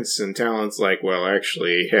prince. And Talon's like, well,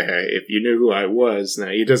 actually, if you knew who I was. Now,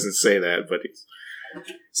 he doesn't say that, but it's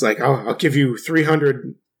like, I'll give you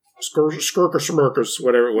 300 skirkers,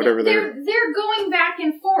 whatever they're going back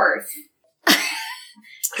and forth.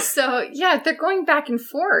 So, yeah, they're going back and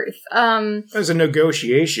forth. There's a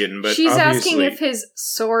negotiation, but she's obviously, asking if his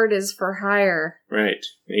sword is for hire. Right.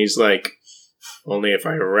 And he's like, Only if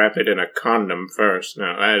I wrap it in a condom first.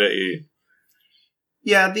 No,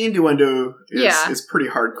 yeah, the innuendo is pretty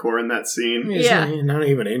hardcore in that scene. He's not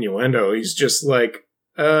even innuendo. He's just like,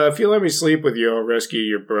 if you let me sleep with you, I'll rescue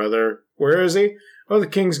your brother. Where is he? Oh, the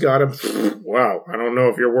king's got him. Wow, I don't know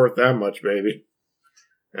if you're worth that much, baby.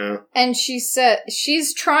 And she said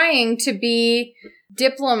she's trying to be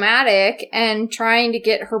diplomatic and trying to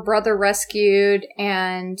get her brother rescued,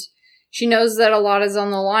 and she knows that a lot is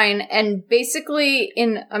on the line. And basically,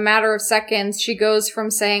 in a matter of seconds, she goes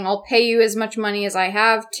from saying, I'll pay you as much money as I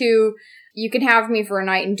have, to, you can have me for a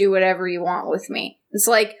night and do whatever you want with me. It's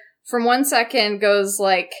like, from 1 second goes,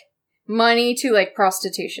 like, money to, like,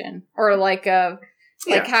 prostitution. Or, like,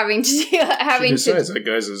 having to... She decides that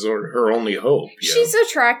guy's her only hope. She's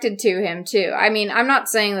attracted to him, too. I mean, I'm not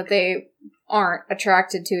saying that they aren't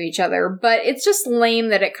attracted to each other, but it's just lame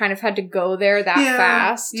that it kind of had to go there that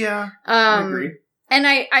fast. Yeah, I agree. And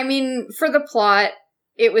I mean, for the plot,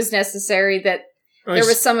 it was necessary that there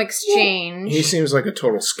was some exchange. He seems like a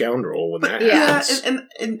total scoundrel when that happens. Yeah,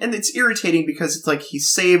 and it's irritating because it's like he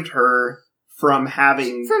saved her from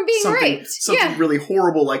being raped. Something really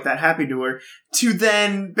horrible like that happening to her, to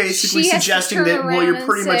then basically suggesting that, well, you're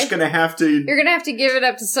pretty much going to have to... You're going to have to give it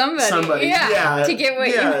up to somebody. Yeah. To get what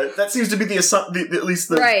you... that seems to be at least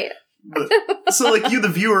the... Right. So, like, you, the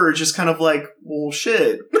viewer, are just kind of like, well,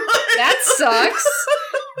 shit. That sucks.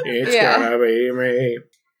 It's gonna be me.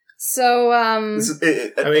 So, I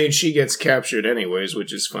mean, she gets captured anyways,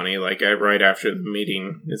 which is funny. Like, right after the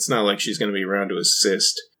meeting, it's not like she's going to be around to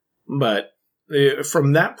assist. But...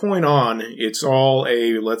 from that point on, it's all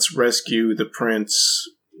let's rescue the prince.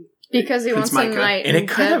 Because he wants a night in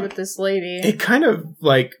bed with this lady. It kind of,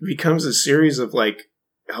 like, becomes a series of, like,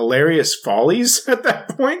 hilarious follies at that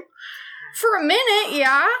point. For a minute,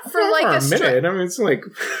 yeah. For a minute. I mean, it's like...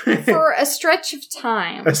 for a stretch of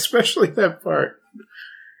time. Especially that part.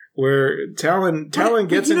 Where Talon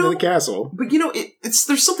gets into the castle. But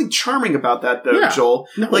there's something charming about that, though, Joel.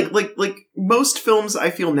 No. Like most films I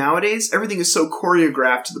feel nowadays, everything is so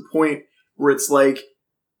choreographed to the point where it's like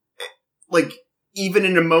even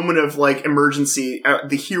in a moment of, like, emergency,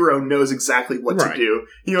 the hero knows exactly what to do.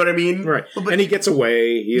 You know what I mean? Right. And he gets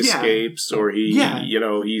away, he escapes, or he's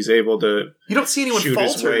able to... You don't see anyone shoot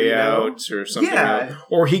falter, his way out, or something else.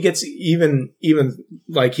 Or he gets even,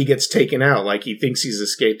 like, he gets taken out, like, he thinks he's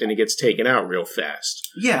escaped, and he gets taken out real fast.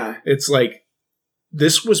 Yeah. It's like,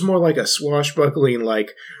 this was more like a swashbuckling,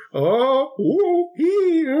 like, like,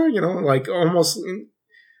 almost...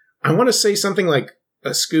 I want to say something like a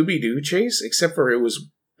Scooby-Doo chase, except for it was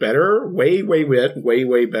better, way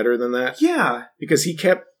better than that. Yeah. Because he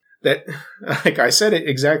kept that, like I said it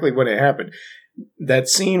exactly when it happened. That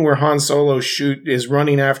scene where Han Solo is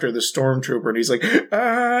running after the stormtrooper, and he's like,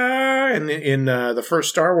 ah, and in the first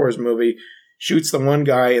Star Wars movie, shoots the one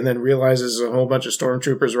guy and then realizes a whole bunch of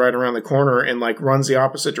stormtroopers right around the corner and, like, runs the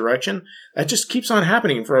opposite direction. That just keeps on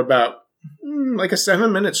happening for about, like, a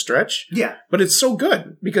 7-minute stretch. Yeah. But it's so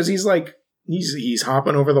good, because he's like, He's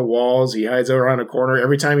hopping over the walls. He hides around a corner.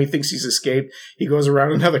 Every time he thinks he's escaped, he goes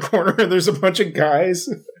around another corner and there's a bunch of guys.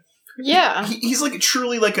 Yeah. He's like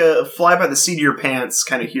truly like a fly by the seat of your pants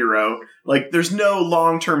kind of hero. Like, there's no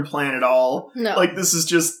long-term plan at all. No. Like, this is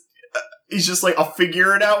just... he's just like, I'll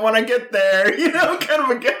figure it out when I get there. You know, kind of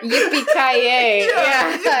a guy. Yippee-ki-yay.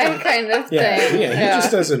 That kind of thing. Yeah, he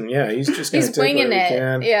just doesn't... Yeah, he's just going to take what he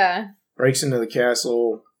can. Yeah. Breaks into the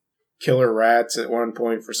castle... Killer rats at one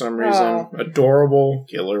point for some reason. Adorable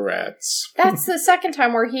killer rats. That's the second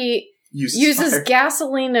time where he uses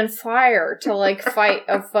gasoline and fire to, like, fight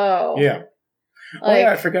a foe. Yeah. Like,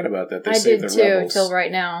 I forgot about that. I did too, rebels. Till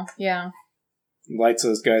right now. Yeah. Lights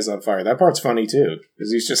those guys on fire. That part's funny too,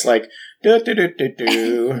 because he's just like, just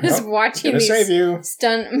watching these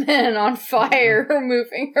stuntmen on fire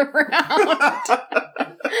moving around.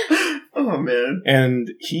 Oh man! And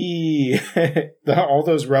all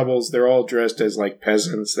those rebels, they're all dressed as, like,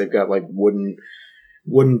 peasants. They've got, like,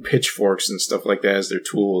 wooden pitchforks and stuff like that as their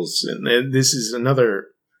tools. And this is another.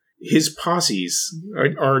 His posses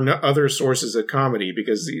are other sources of comedy,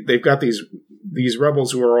 because they've got these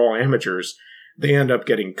rebels who are all amateurs. They end up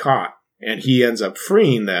getting caught, and he ends up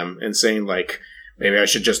freeing them and saying, like, maybe I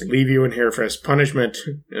should just leave you in here for as punishment.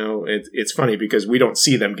 You know, it's funny because we don't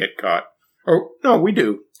see them get caught. Or, no, we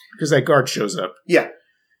do, because that guard shows up. Yeah.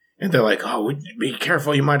 And they're like, oh, be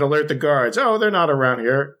careful, you might alert the guards. Oh, they're not around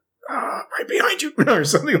here. Right behind you, or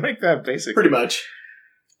something like that, basically. Pretty much.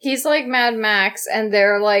 He's like Mad Max, and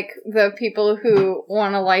they're like the people who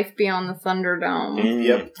want a life beyond the Thunderdome.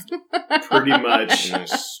 Yep. Pretty much.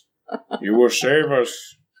 Yes. You will save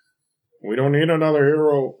us. We don't need another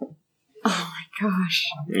hero. Oh my gosh.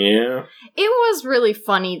 Yeah. It was really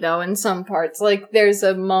funny, though, in some parts. Like, there's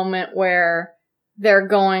a moment where they're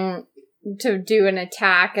going to do an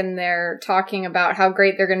attack and they're talking about how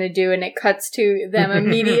great they're going to do, and it cuts to them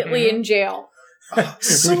immediately in jail.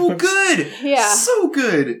 So good! Yeah. So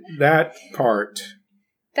good! That part.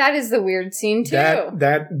 That is the weird scene, too.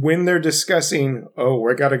 That when they're discussing,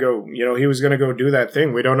 we gotta go, he was gonna go do that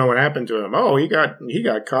thing. We don't know what happened to him. Oh, he got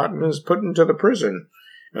caught and was put into the prison.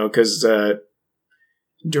 Because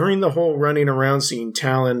during the whole running around scene,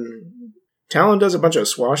 Talon does a bunch of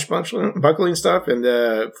swashbuckling stuff, and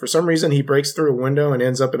for some reason he breaks through a window and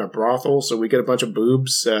ends up in a brothel, so we get a bunch of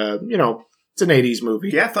boobs. It's an 80s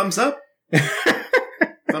movie. Yeah, thumbs up.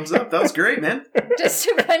 Thumbs up. That was great, man. Just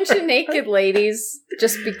a bunch of naked ladies,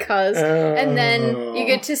 just because. And then you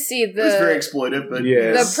get to see It was very exploitive, but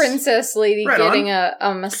the princess lady getting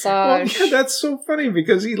a massage. Well, yeah, that's so funny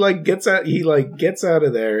because he gets out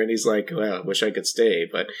of there and he's like, well, I wish I could stay,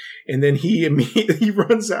 and then he immediately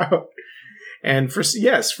runs out. And for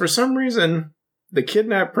some reason, the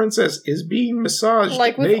kidnapped princess is being massaged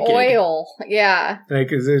with naked. oil. Yeah.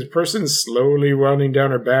 Because this person's slowly running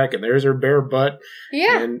down her back, and there's her bare butt.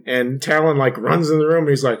 Yeah. And Talon, runs in the room, and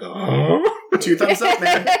he's like, oh. 2 thumbs up,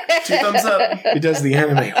 man. 2 thumbs up. He does the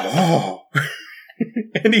anime, oh.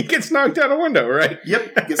 And he gets knocked out a window, right?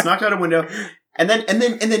 Yep, gets knocked out a window. And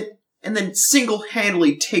then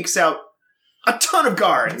single-handedly takes out a ton of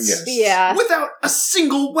guards. Yes. Yeah. Without a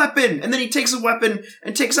single weapon. And then he takes a weapon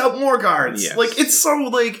and takes out more guards. Yes. It's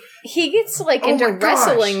so, He gets, into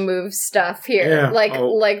wrestling move stuff here.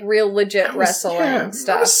 Yeah. Real legit wrestling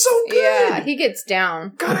stuff. That was so good. Yeah, he gets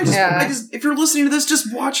down. God, I just if you're listening to this,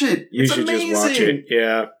 just watch it. You it's should amazing. just watch it.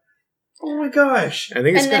 Yeah. Oh my gosh. I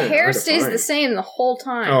think it's and the hair stays the same the whole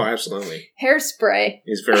time. Oh, absolutely. Hairspray.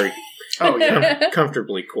 He's very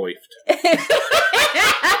comfortably coiffed.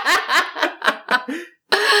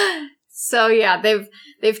 So yeah,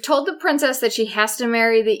 they've told the princess that she has to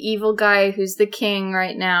marry the evil guy who's the king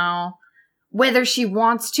right now, whether she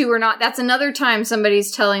wants to or not. That's another time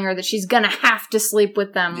somebody's telling her that she's gonna have to sleep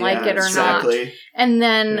with them, like it or not. And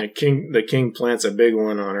then the king plants a big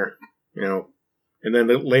one on her, and then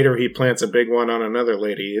later he plants a big one on another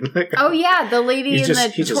lady. Oh yeah, the lady in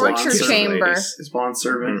the torture chamber. His bond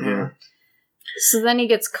servant. Mm-hmm. Yeah. So then he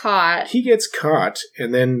gets caught. He gets caught,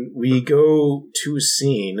 and then we go to a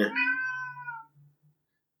scene.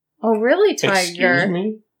 Oh, really, Tiger? Excuse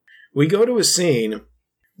me? We go to a scene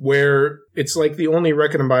where it's like the only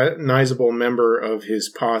recognizable member of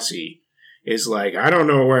his posse is like, I don't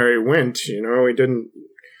know where he went, he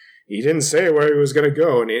didn't say where he was going to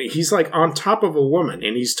go. And he's like on top of a woman,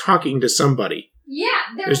 and he's talking to somebody. Yeah.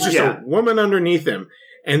 There's just a woman underneath him.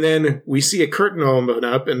 And then we see a curtain open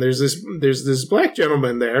up, and there's this black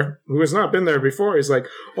gentleman there who has not been there before. He's like,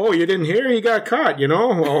 oh, you didn't hear? He got caught,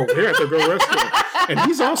 Oh, we have to go rescue him. And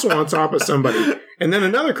he's also on top of somebody. And then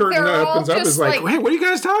another curtain opens up. Is like, wait, what are you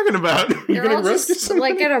guys talking about? You're going to rescue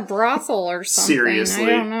somebody? At a brothel or something. Seriously. I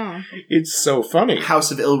don't know. It's so funny.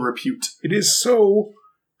 House of ill repute. It is so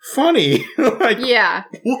funny. Yeah.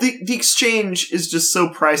 Well, the exchange is just so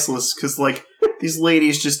priceless because, these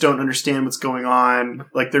ladies just don't understand what's going on.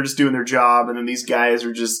 They're just doing their job, and then these guys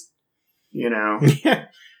are just, Yeah.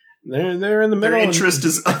 They're in the middle. Their interest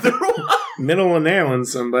is otherwise. Middle of nailing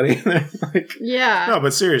somebody. Yeah. No,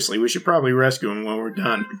 but seriously, we should probably rescue him when we're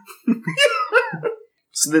done.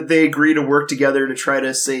 So that they agree to work together to try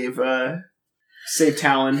to save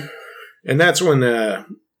Talon. And that's when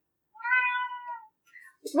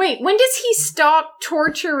Wait, when does he stop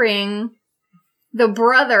torturing the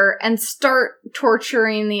brother and start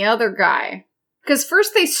torturing the other guy? Because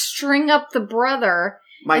first they string up the brother,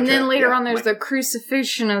 and then later on there's the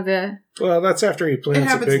crucifixion of the... Well, that's after he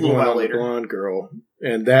plants a big one on the blonde girl.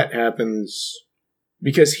 And that happens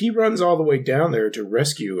because he runs all the way down there to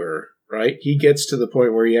rescue her, right? He gets to the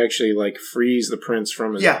point where he actually, frees the prince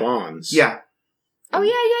from his bonds. Yeah. Oh,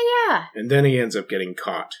 yeah. And then he ends up getting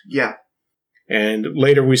caught. Yeah. And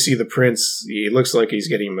later we see the prince, he looks like he's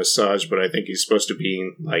getting massaged, but I think he's supposed to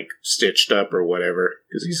be, stitched up or whatever,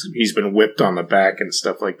 because he's been whipped on the back and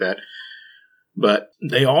stuff like that. But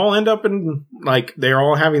they all end up in, they're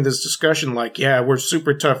all having this discussion, we're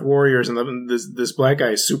super tough warriors, and this black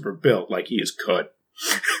guy is super built, he is cut.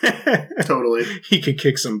 Totally. He could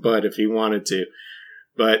kick some butt if he wanted to.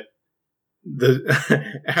 But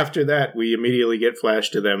after that, we immediately get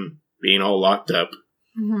flashed to them being all locked up.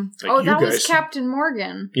 Mm-hmm. That was Captain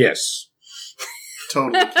Morgan. Yes.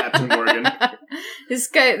 Totally Captain Morgan.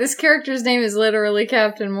 This character's name is literally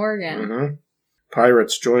Captain Morgan. Mm-hmm.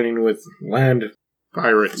 Pirates joining with land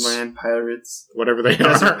pirates. Land pirates. Whatever they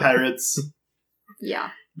Desert are. pirates. Yeah.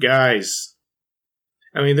 guys.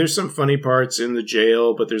 I mean, there's some funny parts in the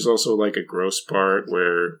jail, but there's also like a gross part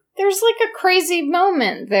where there's like a crazy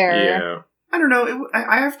moment there. Yeah. I don't know.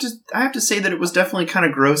 I have to say that it was definitely kind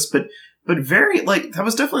of gross, but very like that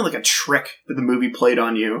was definitely like a trick that the movie played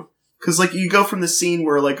on you. Because like you go from the scene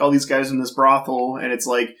where like all these guys are in this brothel and it's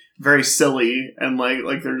like very silly and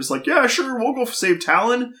like they're just like, yeah, sure, we'll go save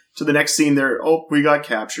Talon. To the next scene, we got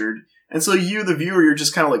captured. And so you, the viewer, you're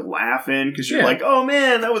just kind of like laughing because you're like, "Oh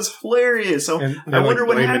man, that was hilarious!" So I wonder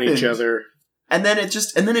what happened. Each other. And then it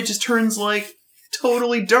just turns like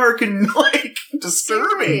totally dark and like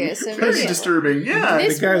disturbing. Very disturbing. Yeah,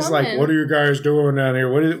 the guy's like, "What are you guys doing down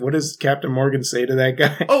here? What does Captain Morgan say to that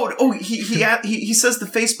guy?" He says the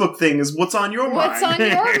Facebook thing is what's on your mind. What's on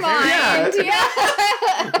your mind? Yeah.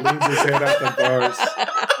 Leans his head out the bars.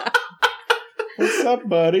 What's up,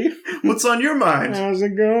 buddy? What's on your mind? How's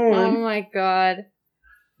it going? Oh my god.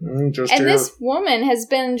 Just and here. this woman has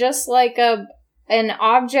been just like an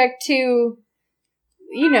object to,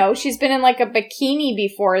 she's been in like a bikini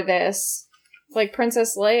before this. Like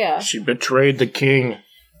Princess Leia. She betrayed the king.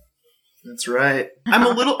 That's right. I'm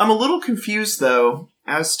a little confused though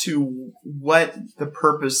as to what the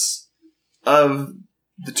purpose of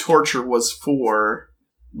the torture was for.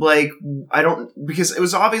 Like, because it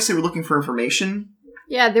was obviously we're looking for information.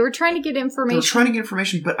 Yeah, they were trying to get information.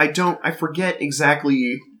 But I forget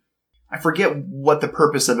what the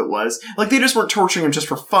purpose of it was. Like, they just weren't torturing him just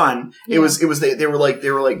for fun. Yeah. It was, they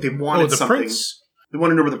wanted something. Prince? They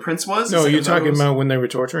wanted to know where the prince was? No, you're talking about when they were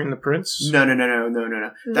torturing the prince? No.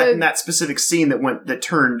 That specific scene that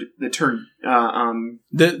turned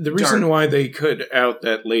the reason why they could out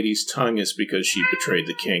that lady's tongue is because she betrayed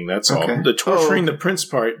the king. That's all. The torturing the prince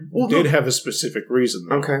part did have a specific reason,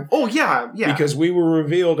 though. Okay. Oh yeah. Because we were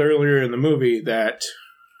revealed earlier in the movie that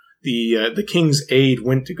the king's aide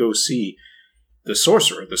went to go see the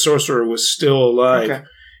sorcerer. The sorcerer was still alive,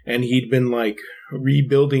 and he'd been like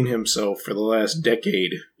rebuilding himself for the last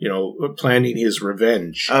decade, planning his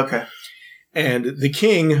revenge. Okay. And the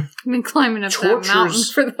king I've been climbing up that mountain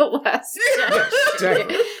for the last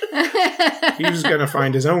decade. He was going to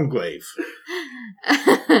find his own grave.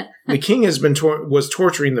 The king has been was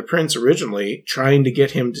torturing the prince originally, trying to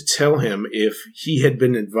get him to tell him if he had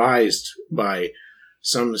been advised by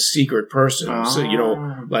some secret person. Oh. So,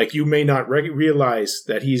 like you may not realize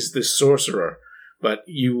that he's this sorcerer, but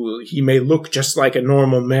he may look just like a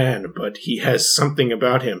normal man, but he has something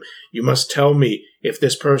about him. You must tell me if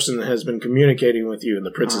this person has been communicating with you. And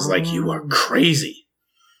the prince is like, you are crazy.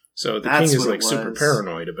 So the king is like super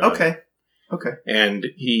paranoid about it. Okay. And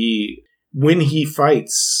when he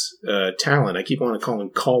fights Talon, I keep wanting to call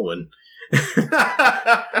him Colwyn.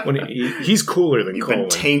 He's cooler than Colwyn. You've been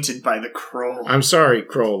tainted by the Kroll. I'm sorry,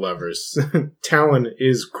 Kroll lovers. Talon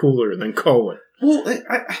is cooler than Colwyn. Well,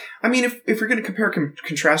 I mean, if you're going to compare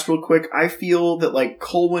contrast real quick, I feel that like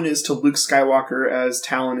Colwyn is to Luke Skywalker as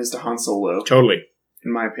Talon is to Han Solo. Totally.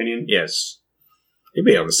 In my opinion. Yes. They'd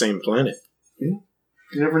be on the same planet. Yeah.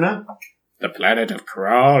 You never know. The planet of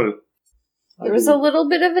Kroll. There was a little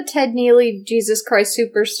bit of a Ted Neely Jesus Christ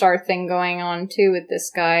Superstar thing going on too with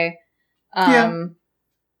this guy.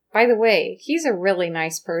 By the way, he's a really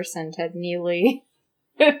nice person, Ted Neely.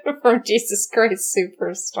 From Jesus Christ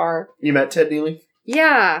Superstar. You met Ted Neely?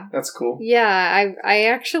 Yeah. That's cool. Yeah, I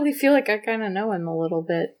actually feel like I kind of know him a little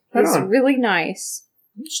bit. He's really nice.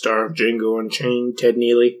 Star of Django Unchained, Ted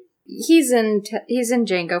Neely. He's in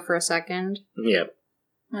Django for a second. Yep.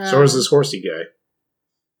 So is this horsey guy.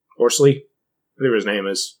 Horsley? Whatever his name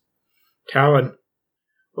is. Talon.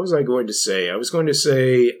 What was I going to say? I was going to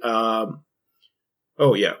say,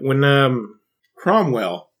 when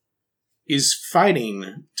Cromwell is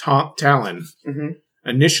fighting Talon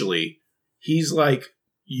initially, he's like,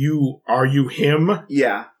 are you him?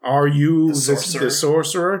 Yeah. Are you the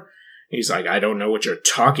sorcerer? He's like, I don't know what you're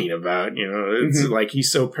talking about. It's like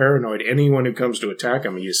he's so paranoid. Anyone who comes to attack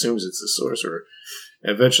him, he assumes it's the sorcerer.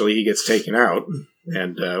 Eventually, he gets taken out,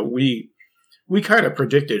 and we kind of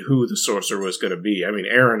predicted who the sorcerer was going to be. I mean,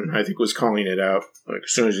 Aaron, I think, was calling it out. Like,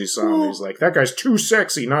 as soon as he saw him, he's like, that guy's too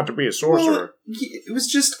sexy not to be a sorcerer. Well, it was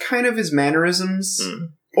just kind of his mannerisms.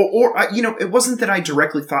 Or it wasn't that I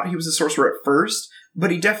directly thought he was a sorcerer at first, but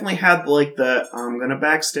he definitely had, like, the, I'm gonna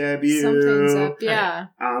backstab you. Something's up, yeah.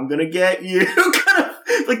 I'm gonna get you. Kind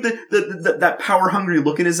of, like, that power-hungry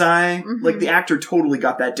look in his eye. Mm-hmm. Like, the actor totally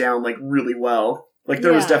got that down, like, really well. Like,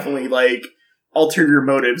 there was definitely, like, ulterior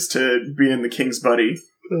motives to being the king's buddy.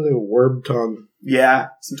 A little worm tongue. Yeah,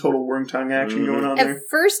 some total worm tongue action going on there. At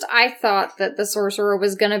first, I thought that the sorcerer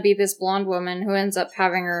was going to be this blonde woman who ends up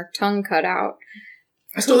having her tongue cut out.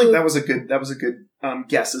 I still think that was a good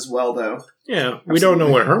guess as well, though. Yeah, we don't know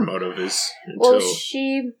what her motive is until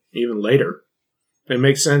even later. It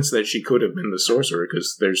makes sense that she could have been the sorcerer,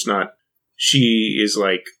 because she is,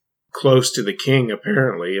 like, close to the king,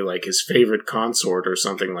 apparently, like his favorite consort or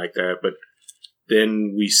something like that, but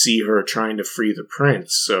then we see her trying to free the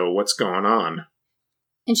prince, so what's going on?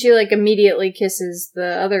 And she, like, immediately kisses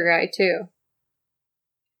the other guy, too.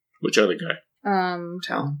 Which other guy?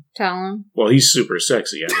 Talon. Well, he's super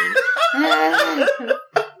sexy, I mean.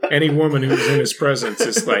 Any woman who's in his presence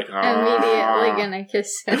is like, immediately gonna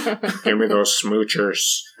kiss him. Give me those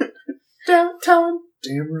smoochers. Talon.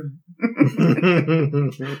 Damn right.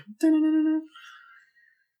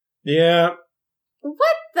 Yeah.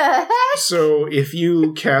 What the heck? So, if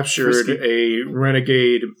you captured a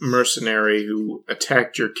renegade mercenary who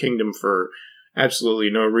attacked your kingdom for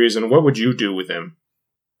absolutely no reason, what would you do with him?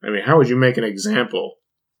 I mean, how would you make an example?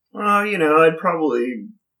 Well, I'd probably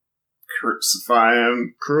crucify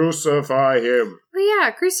him. Crucify him. Well, yeah,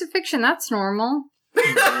 crucifixion, that's normal.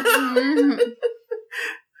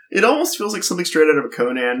 It almost feels like something straight out of a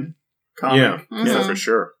Conan comic. Yeah, yeah, for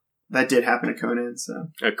sure. That did happen to Conan, so.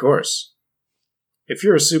 Of course. If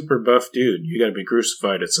you're a super buff dude, you gotta be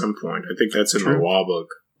crucified at some point. I think that's in the law book.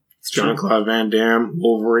 Jean-Claude Van Damme,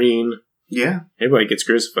 Wolverine. Yeah. Everybody gets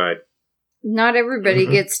crucified. Not everybody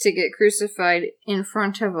gets to get crucified in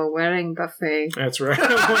front of a wedding buffet. That's right.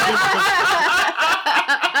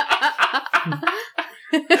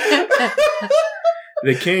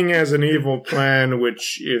 The king has an evil plan,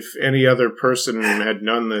 which if any other person had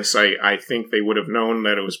done this, I think they would have known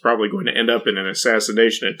that it was probably going to end up in an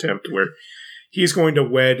assassination attempt where he's going to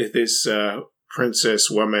wed this princess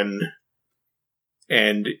woman,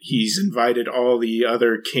 and he's invited all the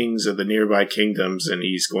other kings of the nearby kingdoms, and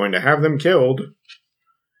he's going to have them killed.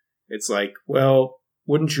 It's like, well,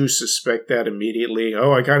 wouldn't you suspect that immediately?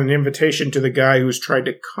 Oh, I got an invitation to the guy who's tried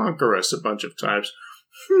to conquer us a bunch of times.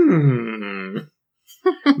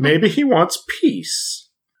 Maybe he wants peace.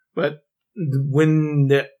 But when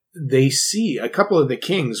they see, a couple of the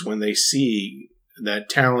kings, when they see that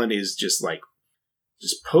Talon is just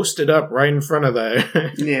posted up right in front of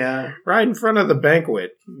the right in front of the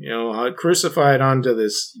banquet, crucified onto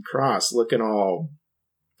this cross, looking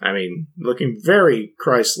very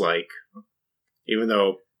Christ-like, even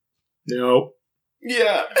though your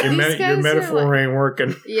metaphor ain't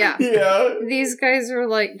working. Yeah. These guys are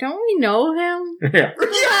like, don't we know him? Yeah.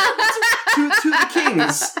 to the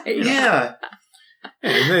kings. Yeah.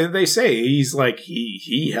 And they say he's like,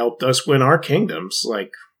 he helped us win our kingdoms.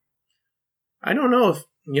 Like, I don't know if,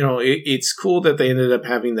 it's cool that they ended up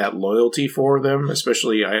having that loyalty for them.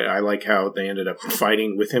 Especially, I like how they ended up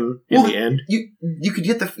fighting with him in the end. You could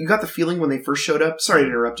get you got the feeling when they first showed up. Sorry to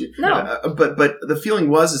interrupt you. No, but the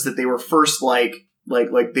feeling is that they were first like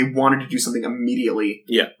they wanted to do something immediately.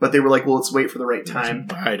 Yeah, but they were like, well, let's wait for the right time.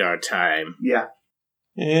 Let's bide our time. Yeah,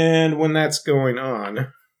 and when that's going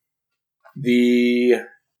on,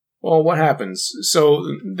 what happens? So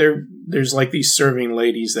there's like these serving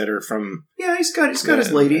ladies that are from... Yeah, he's got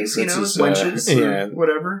his ladies, his wenches,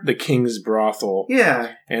 whatever. The king's brothel.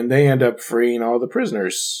 Yeah. And they end up freeing all the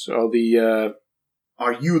prisoners. All the...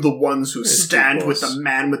 Are you the ones who stand with the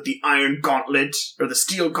man with the iron gauntlet? Or the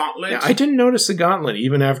steel gauntlet? Yeah, I didn't notice the gauntlet,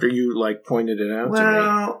 even after you, pointed it out to me.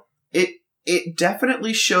 Well, it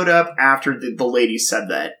definitely showed up after the lady said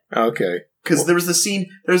that. Okay. Because there was a scene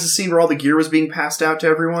where all the gear was being passed out to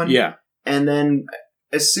everyone. Yeah. And then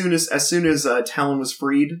as soon as Talon was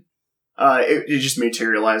freed, it just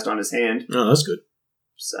materialized on his hand. Oh, that's good.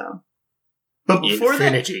 So, but before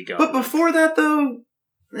that though,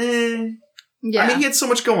 yeah. I mean, he had so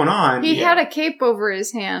much going on. He had a cape over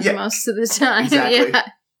his hand most of the time. Exactly. Yeah.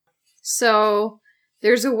 So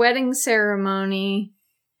there's a wedding ceremony.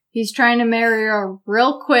 He's trying to marry her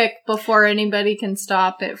real quick before anybody can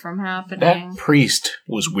stop it from happening. That priest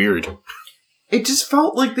was weird. It just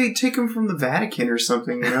felt like they'd take him from the Vatican or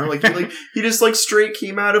something, he just straight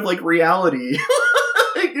came out of reality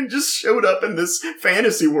and just showed up in this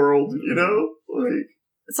fantasy world,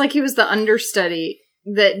 It's like he was the understudy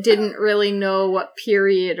that didn't really know what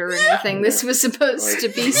period or anything this was supposed to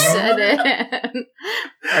be set in.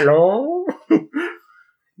 Hello?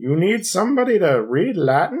 You need somebody to read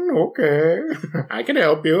Latin? Okay. I can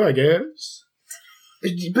help you, I guess.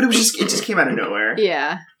 But it just came out of nowhere.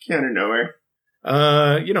 Yeah. Came out of nowhere.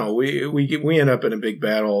 We end up in a big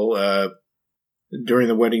battle. During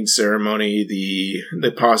the wedding ceremony,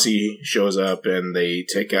 the posse shows up and they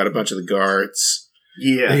take out a bunch of the guards.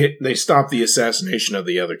 Yeah. They stop the assassination of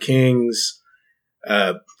the other kings.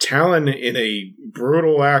 Talon, in a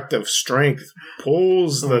brutal act of strength,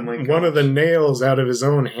 pulls one of the nails out of his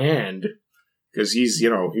own hand. Because he's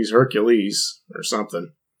Hercules or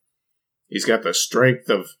something. He's got the strength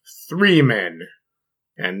of 3 men.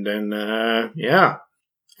 And then,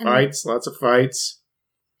 fights, lots of fights.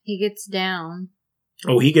 He gets down.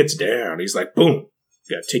 Oh, he gets down. He's like, boom,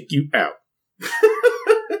 gotta take you out.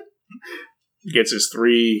 Gets his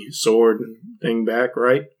 3 sword thing back,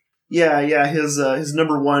 right? Yeah, his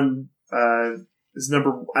number one, I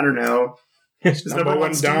don't know. His number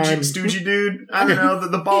one stoogey dude. I don't know,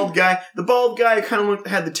 the bald guy. The bald guy kind of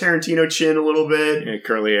had the Tarantino chin a little bit. Yeah,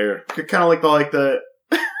 curly hair. Kind of like the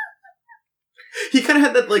he kind of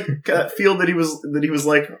had that feel that he was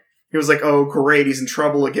like, oh great, he's in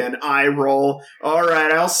trouble again. Eye roll. All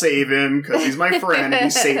right, I'll save him because he's my friend and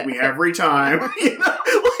he saved me every time.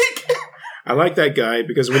 I like that guy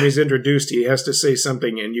because when he's introduced, he has to say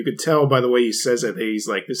something, and you could tell by the way he says it that he's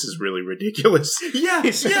like, "This is really ridiculous." Yeah,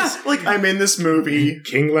 says, like I'm in this movie.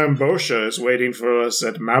 King Lambosha is waiting for us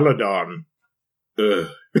at Maladon. Ugh.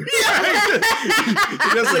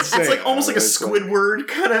 It's like almost like a Squidward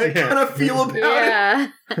kind of feel about it.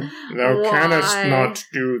 Thou canst not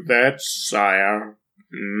do that, sire.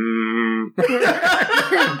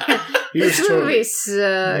 This movie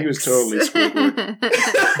sucks. He was totally Squidward.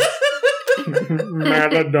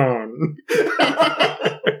 Maladon.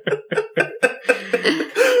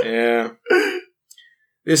 Yeah.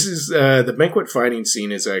 This is the banquet fighting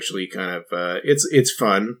scene is actually kind of it's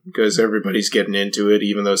fun because everybody's getting into it,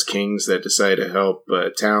 even those kings that decide to help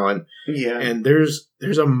Talon. Yeah. And there's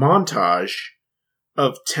a montage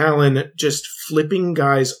of Talon just flipping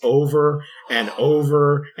guys over and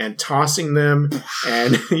tossing them,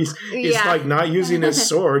 and he's like not using his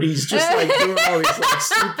sword. He's just like doing all these like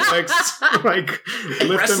suplex, like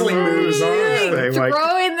lifting moves on this thing, like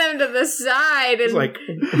throwing them to the side. And like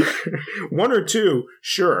 1 or 2,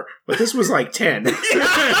 sure, but this was like 10. For some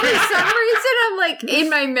reason, I'm like in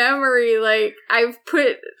my memory, like I've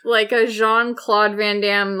put like a Jean-Claude Van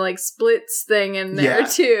Damme like splits thing in there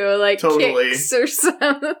too, like totally. Kicks or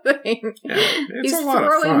something. Yeah, he's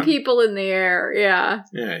throwing people in the air. Yeah,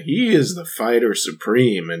 he is the fighter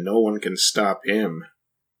supreme, and no one can stop him.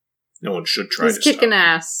 No one should try to stop him. He's kicking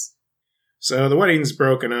ass. So the wedding's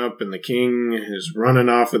broken up, and the king is running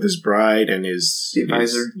off with his bride and his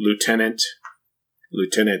lieutenant,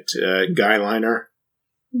 Guyliner.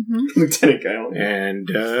 Mm-hmm. Lieutenant Guyliner. And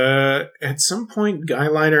at some point,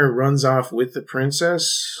 Guyliner runs off with the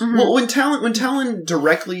princess. Mm-hmm. Well, when Talon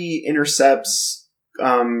directly intercepts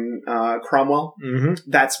Cromwell,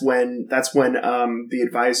 that's when the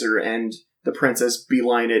advisor and the princess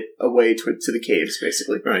beeline it away to the caves,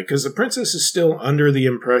 basically. Right, because the princess is still under the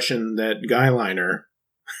impression that Guyliner,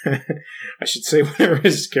 I should say whatever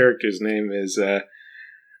his character's name is,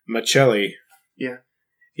 Machelli,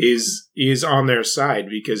 is on their side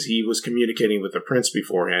because he was communicating with the prince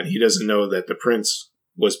beforehand. He doesn't know that the prince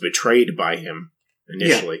was betrayed by him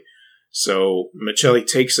initially. Yeah. So Machelli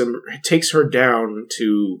takes her down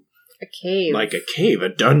to a cave, a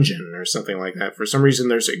dungeon or something like that. For some reason,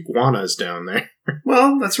 there's iguanas down there.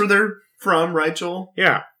 Well, that's where they're from, right, Joel?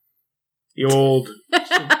 Yeah, the old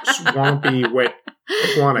swampy, wet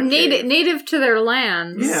iguana cave. Native to their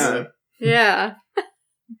lands. Yeah,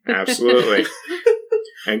 absolutely.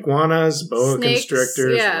 Iguanas, boa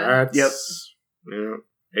constrictors, rats. Yep.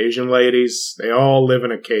 Asian ladies—they all live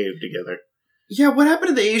in a cave together. Yeah, what happened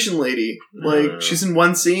to the Asian lady? Like, she's in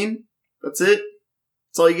one scene? That's it?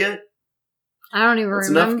 That's all you get? I don't even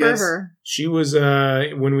remember her. She was,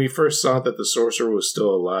 when we first saw that the sorcerer was still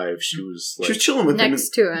alive, she was like... She was chilling with him.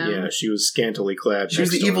 Next to him. Yeah, she was scantily clad. She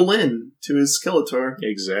was the evil Lyn to his Skeletor.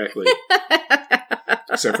 Exactly.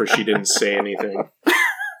 Except for she didn't say anything.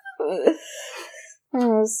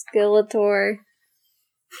 Oh, Skeletor.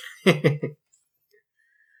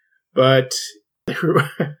 But...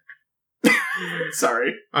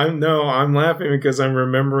 Sorry. I'm laughing because I'm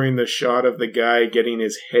remembering the shot of the guy getting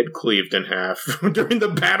his head cleaved in half during the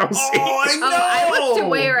battle scene. Oh, I know! I looked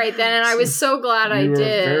away right then, and I was so glad I did.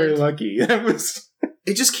 Very lucky.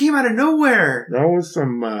 It just came out of nowhere. That was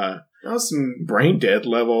some brain dead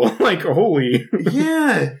level. Like, holy.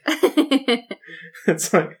 Yeah.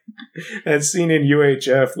 It's like that scene in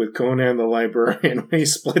UHF with Conan the Librarian when he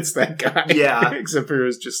splits that guy. Yeah. Except for it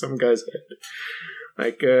was just some guy's head.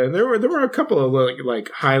 Like there were a couple of like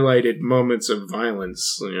highlighted moments of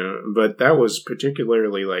violence, but that was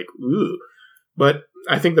particularly like ooh. But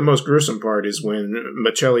I think the most gruesome part is when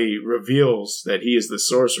Machelli reveals that he is the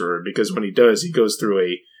sorcerer, because when he does, he goes through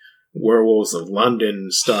a Werewolves of London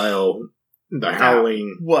style The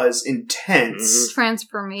howling was intense.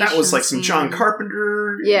 Transformation. That was like some John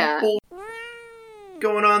Carpenter. Yeah.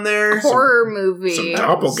 Going on there. Horror movie. Some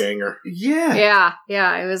doppelganger. Yeah.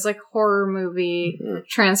 Yeah. It was like horror movie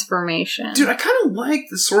transformation. Dude, I kind of like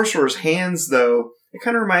the sorcerer's hands, though. It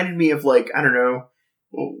kind of reminded me of, like, I don't know,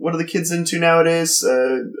 what are the kids into nowadays?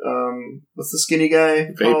 What's the skinny guy?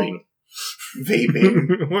 Vaping.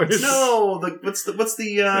 Vaping. No, what's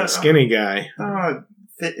the skinny guy.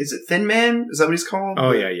 Is it Thin Man? Is that what he's called?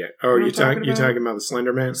 Oh yeah. Oh, you talking about the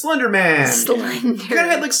Slender Man? Slender Man. Slender. He kind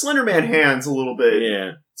of had like Slender Man hands a little bit.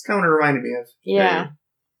 Yeah, it's kind of what it reminded me of. Yeah.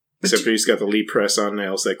 Except he's got the Lee press on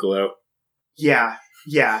nails that glow. Yeah.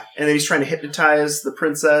 And then he's trying to hypnotize the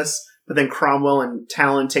princess. But then Cromwell and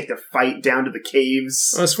Talon take the fight down to the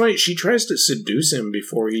caves. Well, it's funny. She tries to seduce him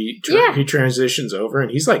before he transitions over,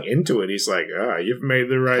 and he's like into it. He's like, you've made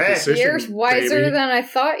the right decision. You're wiser than I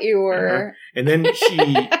thought you were. And then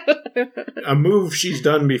a move she's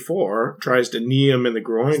done before, tries to knee him in the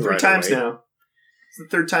groin three times away. now. It's the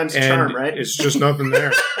third time's the charm, right? It's just nothing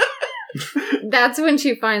there. That's when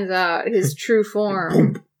she finds out his true form.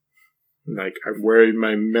 Boom. Like, I'm wearing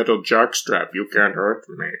my metal jockstrap. You can't hurt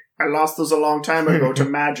me. I lost those a long time ago to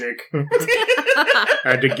magic. I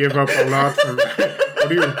had to give up a lot from that.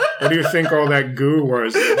 What do you think all that goo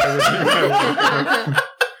was? I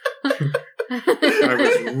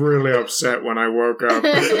was really upset when I woke up.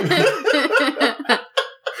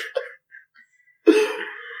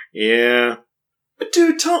 Yeah. But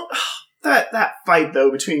dude, that fight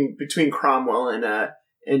though between Cromwell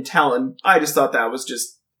and Talon, I just thought that was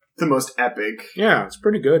just the most epic. Yeah, it's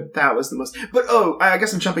pretty good. That was the most. But I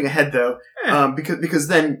guess I'm jumping ahead though, because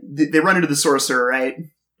then they run into the sorcerer, right?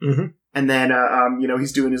 Mm-hmm. And then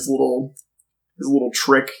he's doing his little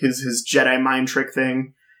trick, his Jedi mind trick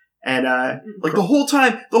thing, and like the whole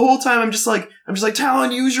time I'm just like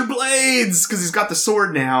Talon, use your blades, because he's got the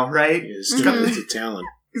sword now, right? He's got the Talon.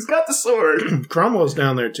 He's got the sword. Cromwell's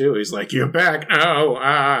down there too. He's like, "You're back!"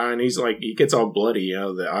 And he's like, he gets all bloody,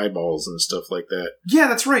 the eyeballs and stuff like that. Yeah,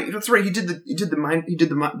 that's right. He did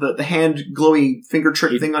the hand glowy finger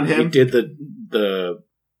trick thing on him. He did the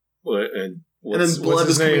and then blood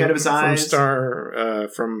was coming out of his eyes.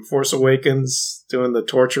 From Force Awakens, doing the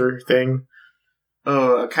torture thing.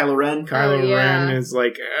 Oh, Kylo Ren. Kylo Ren is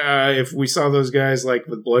like, if we saw those guys like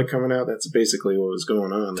with blood coming out, that's basically what was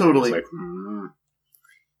going on. Totally. Like,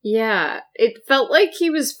 Yeah, it felt like he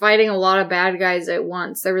was fighting a lot of bad guys at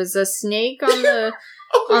once. There was a snake on the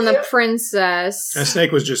the princess. And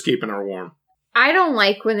Snake was just keeping her warm. I don't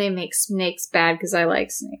like when they make snakes bad because I like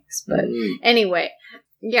snakes. But anyway,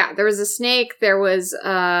 yeah, there was a snake. There was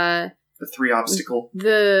the three obstacle.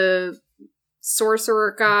 The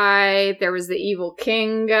sorcerer guy. There was the evil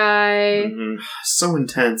king guy. Mm-hmm. So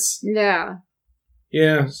intense. Yeah.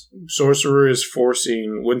 Yeah, Sorcerer is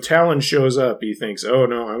forcing... When Talon shows up, he thinks, oh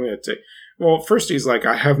no, I'm going to take... Well, first he's like,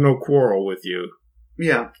 I have no quarrel with you.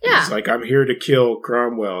 Yeah. He's like, I'm here to kill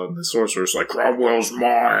Cromwell. And the Sorcerer's like, Cromwell's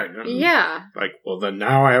mine. And like, well, then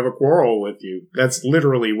now I have a quarrel with you. That's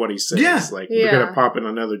literally what he says. Yeah. Like, we're going to pop in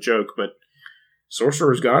another joke, but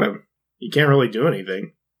Sorcerer's got him. He can't really do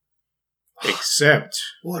anything. Except...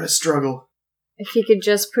 What a struggle. If he could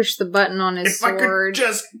just push the button on his sword. If I could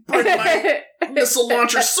just bring my missile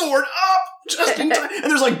launcher sword up just in time. And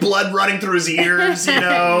there's like blood running through his ears,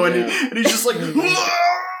 and he's just like, and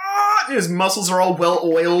his muscles are all well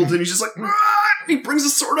oiled, and he's just like, and he brings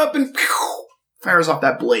his sword up and fires off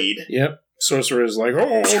that blade. Yep. Sorcerer is like,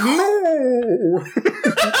 oh no!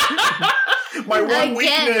 My one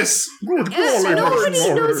weakness. Nobody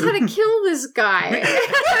knows how to kill this guy.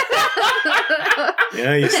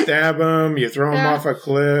 Yeah, you stab him, you throw him off a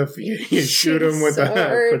cliff, you shoot him with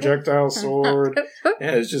a projectile sword.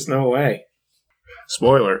 Yeah, there's just no way.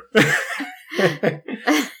 Spoiler.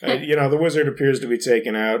 The wizard appears to be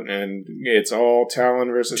taken out, and it's all Talon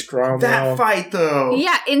versus Cromwell. That fight, though.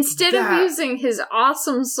 Yeah, instead of using his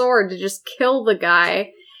awesome sword to just kill the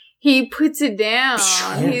guy, he puts it down.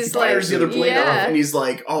 He's like, fires the other blade off, and he's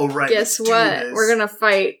like, all right, guess what? We're going to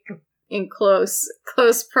fight in close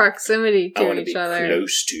proximity to each other. I want to be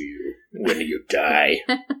close to you when you die.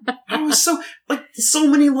 I was so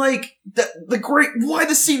many the great. Why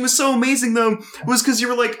the scene was so amazing though was because you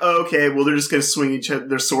were like, oh, okay, well they're just gonna swing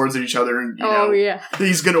their swords at each other, and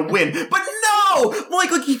he's gonna win. But no,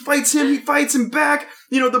 like he fights him back.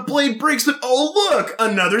 The blade breaks, but oh look,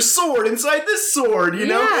 another sword inside this sword.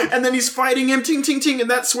 And then he's fighting him, ting ting ting, and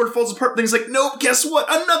that sword falls apart. Then he's like, nope, guess what?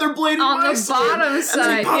 Another blade on my the sword. Bottom side. And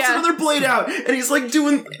then he pops another blade out, and he's like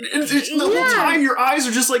doing the whole time. Your eyes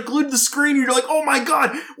are just like glued to the screen. And you're like, oh my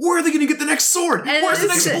god, where are they going to get the next sword? Where's the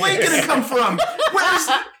next blade going to come from?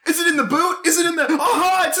 Is it in the boot? Is it in the...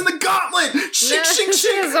 Aha! It's in the gauntlet! Shake, shake,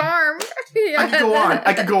 shake! His arm. I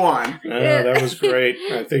could go on. That was great.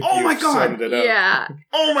 I think you summed it up. Yeah.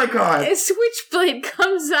 Oh my god. A switchblade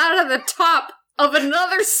comes out of the top of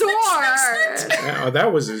another sword.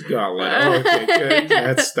 That was his gauntlet. Oh, okay, good.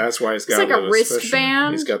 That's why his gauntlet like a was wristband.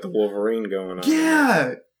 special. He's got the Wolverine going on.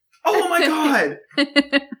 Yeah. Oh my god.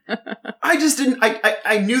 I just didn't.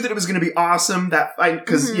 I knew that it was going to be awesome, that fight,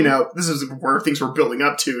 because this is where things were building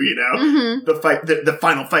up to. The fight, the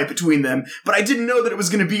final fight between them. But I didn't know that it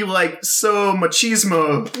was going to be like so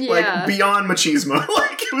machismo, like beyond machismo.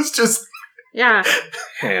 Like it was just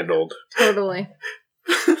handled totally.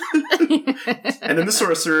 And then the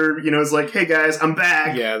sorcerer, is like, "Hey guys, I'm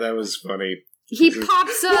back." Yeah, that was funny. He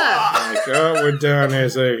pops up. Like, oh, we're done.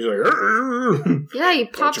 He's like, yeah, he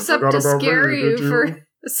pops up to scare you for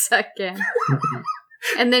a second.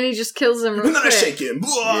 And then he just kills him real and then quick. I shake him.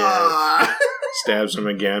 Yeah. Stabs him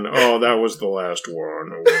again. Oh, that was the last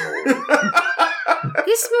one. Oh.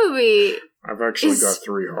 This movie... I've actually got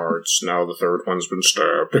 3 hearts. Now the third one's been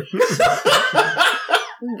stabbed.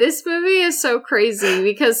 This movie is so crazy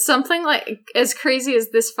because something like as crazy as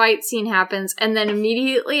this fight scene happens, and then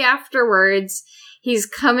immediately afterwards, he's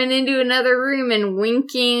coming into another room and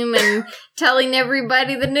winking and telling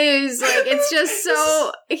everybody the news. Like, it's just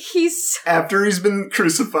so... After he's been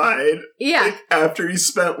crucified. Yeah. Like, after he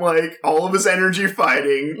spent, all of his energy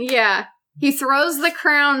fighting. Yeah. He throws the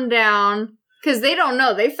crown down. Because they don't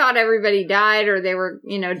know. They thought everybody died or they were,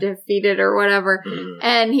 defeated or whatever.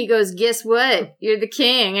 And he goes, guess what? You're the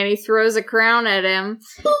king. And he throws a crown at him.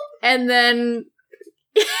 And then...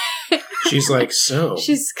 She's like, so...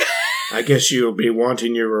 I guess you'll be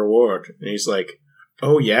wanting your reward. And he's like,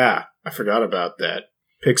 oh yeah, I forgot about that.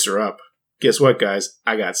 Picks her up. Guess what, guys?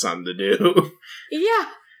 I got something to do. Yeah.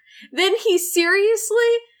 Then he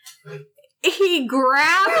seriously... He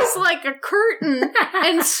grabs a curtain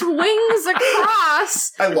and swings across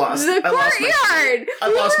the courtyard.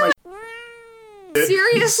 I lost my...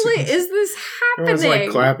 Seriously, is this happening?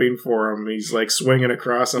 Everyone's clapping for him. He's swinging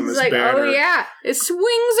across on this banner. Oh yeah, it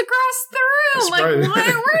swings across the room.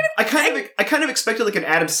 Where I kind of expected an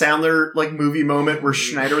Adam Sandler movie moment where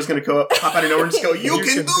Schneider was going to pop out of nowhere and just go, "You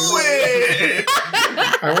can do it."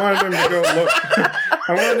 I wanted him to go low.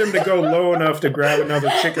 I wanted him to go low enough to grab another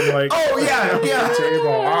chicken leg. Oh yeah, off the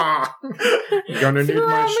table. Ah, you're gonna need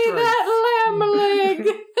my strength. Throw me that lamb leg.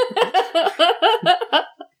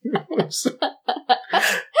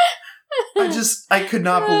 I could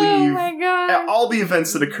not believe my God. all the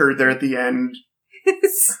events that occurred there at the end.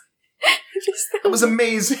 It was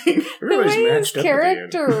amazing. The way his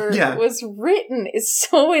character was written is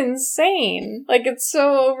so insane. It's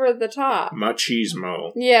so over the top.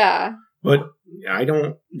 Machismo. Yeah. But I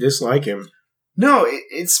don't dislike him. No,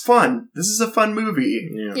 it's fun. This is a fun movie.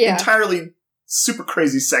 Yeah. Entirely super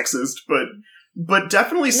crazy sexist, but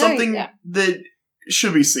definitely something that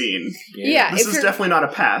should be seen. Yeah. This is definitely not a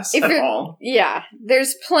pass at all. Yeah.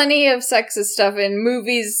 There's plenty of sexist stuff in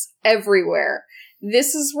movies everywhere.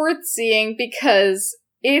 This is worth seeing because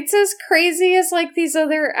it's as crazy as these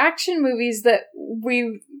other action movies that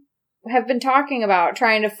we have been talking about,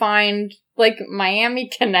 trying to find Miami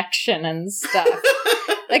Connection and stuff.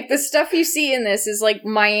 The stuff you see in this is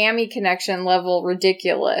Miami Connection level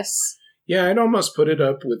ridiculous. Yeah, I'd almost put it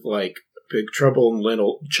up with Big Trouble in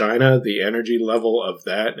Little China, the energy level of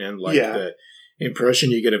that, and the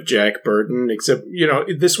impression you get of Jack Burton, except,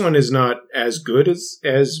 this one is not as good as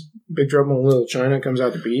Big Trouble in Little China comes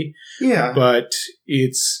out to be. Yeah. But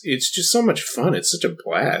it's just so much fun. It's such a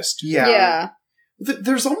blast. Yeah.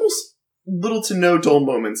 There's almost little to no dull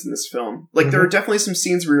moments in this film. There are definitely some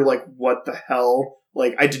scenes where you're like, what the hell?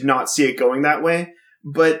 I did not see it going that way.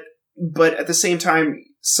 But at the same time,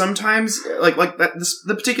 sometimes,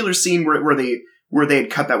 the particular scene where they had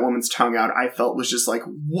cut that woman's tongue out, I felt was just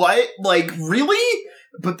what? Really?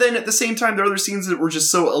 But then at the same time, there are other scenes that were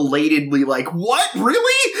just so elatedly what? Really?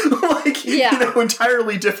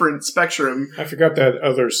 Entirely different spectrum. I forgot that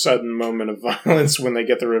other sudden moment of violence when they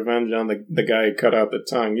get the revenge on the guy who cut out the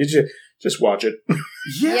tongue. You just watch it.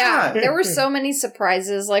 Yeah. There were so many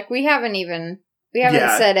surprises. We haven't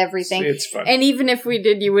said everything. It's fun. And even if we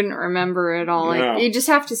did, you wouldn't remember it all. No. You just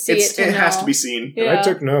have to see it to know. It has to be seen. Yeah. And I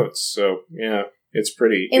took notes, so yeah, it's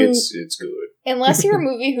pretty. It's good. Unless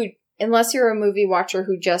you're a movie watcher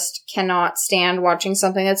who just cannot stand watching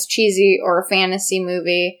something that's cheesy or a fantasy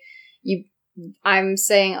movie, I'm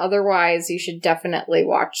saying otherwise, you should definitely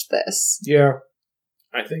watch this. Yeah,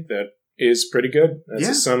 I think that is pretty good. That's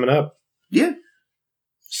a summing up. Yeah.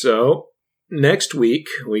 So, next week,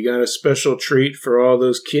 we got a special treat for all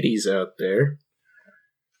those kiddies out there.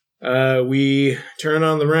 We turned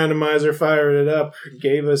on the randomizer, fired it up,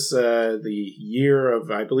 gave us the year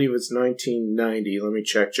of, I believe it's 1990. Let me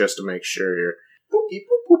check just to make sure here.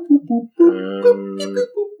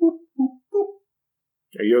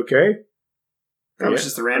 Are you okay? That was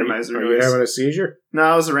just the randomizer. Are you having a seizure?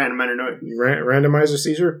 No, it was a randomizer noise. Randomizer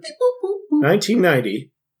seizure?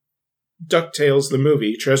 1990. DuckTales, the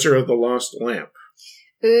movie, Treasure of the Lost Lamp.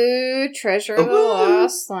 Ooh, Treasure of the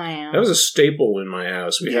Lost Lamp. That was a staple in my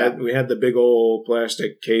house. We had the big old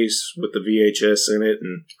plastic case with the VHS in it,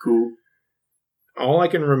 and cool. All I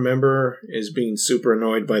can remember is being super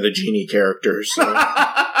annoyed by the genie character. So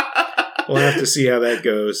we'll have to see how that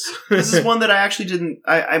goes. This is one that I actually didn't.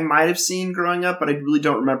 I might have seen growing up, but I really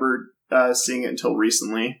don't remember seeing it until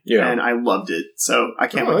recently. Yeah, and I loved it. So I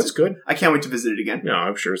can't. That's good. I can't wait to visit it again. No,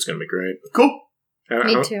 I'm sure it's going to be great. Cool.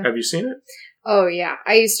 Me too. Have you seen it? Oh, yeah.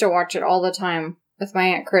 I used to watch it all the time with my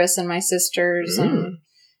Aunt Chris and my sisters. And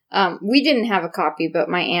we didn't have a copy, but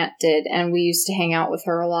my aunt did, and we used to hang out with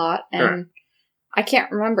her a lot. And I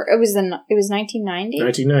can't remember. It was 1990?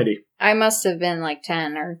 1990. I must have been like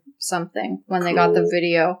 10 or something when they got the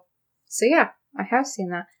video. So, yeah, I have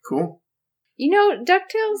seen that. Cool. You know,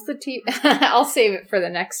 DuckTales, the TV... I'll save it for the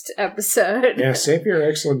next episode. Yeah, save your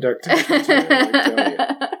excellent DuckTales material,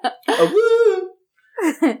 I tell you.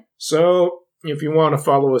 So, if you want to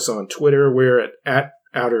follow us on Twitter, we're at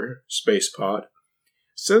Outer Space Pod.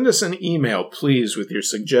 Send us an email, please, with your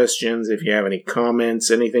suggestions. If you have any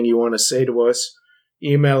comments, anything you want to say to us,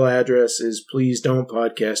 email address is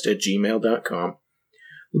pleasedon'tpodcast@gmail.com.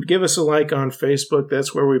 Give us a like on Facebook.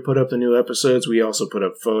 That's where we put up the new episodes. We also put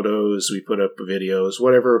up photos. We put up videos.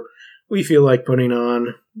 Whatever we feel like putting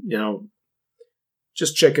on,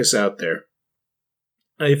 just check us out there.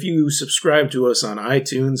 If you subscribe to us on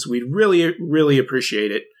iTunes, we'd really, really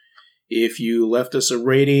appreciate it. If you left us a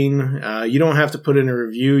rating, you don't have to put in a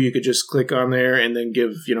review. You could just click on there and then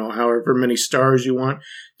give, however many stars you want.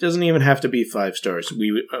 It doesn't even have to be 5 stars.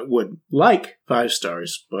 We would like 5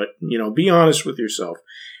 stars, but, be honest with yourself.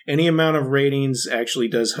 Any amount of ratings actually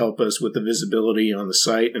does help us with the visibility on the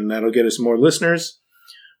site, and that'll get us more listeners.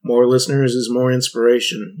 More listeners is more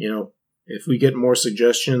inspiration, If we get more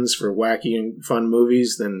suggestions for wacky and fun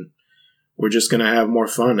movies, then we're just going to have more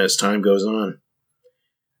fun as time goes on.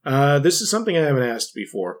 This is something I haven't asked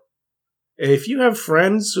before. If you have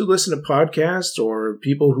friends who listen to podcasts or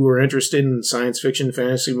people who are interested in science fiction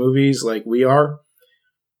fantasy movies like we are,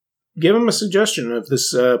 give them a suggestion of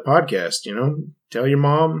this podcast, Tell your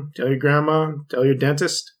mom, tell your grandma, tell your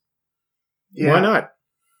dentist. Yeah. Why not?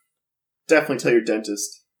 Definitely tell your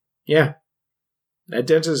dentist. Yeah. That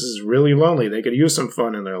dentist is really lonely. They could use some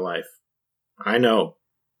fun in their life. I know.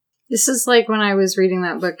 This is like when I was reading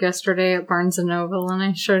that book yesterday at Barnes & Noble, and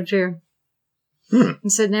I showed you.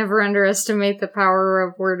 It said, never underestimate the power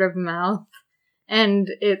of word of mouth. And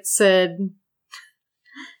it said,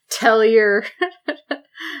 tell your...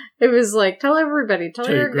 It was like, tell everybody. Tell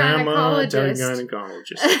your grandma, gynecologist. Tell your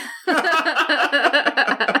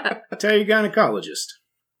gynecologist. Tell your gynecologist.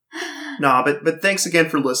 No, but thanks again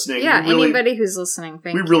for listening. Yeah, anybody who's listening,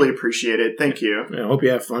 thank you. We really appreciate it. Thank you. I hope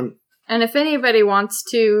you have fun. And if anybody wants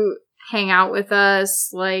to hang out with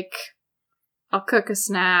us, I'll cook a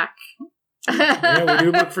snack. Yeah, we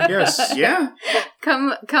do look for guests. Yeah.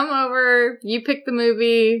 Come over, you pick the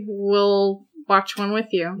movie, we'll watch one with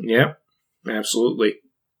you. Yep, absolutely.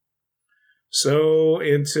 So,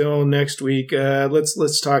 until next week,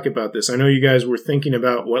 let's talk about this. I know you guys were thinking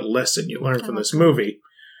about what lesson you learned from this movie.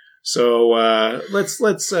 So,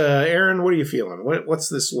 let's Aaron, what are you feeling? What's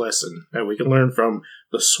this lesson that we can learn from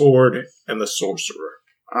The Sword and the Sorcerer?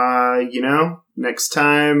 Next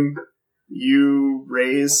time you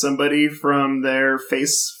raise somebody from their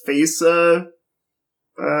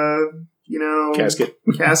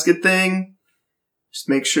casket thing, just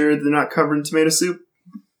make sure they're not covered in tomato soup.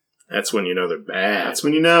 That's when you know they're bad. That's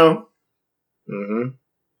when you know. Mm-hmm.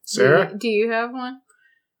 Sarah? Do you have one?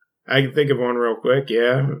 I can think of one real quick,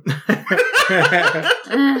 yeah.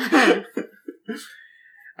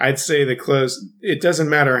 I'd say it doesn't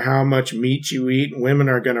matter how much meat you eat, women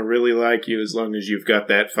are going to really like you as long as you've got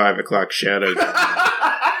that 5 o'clock shadow.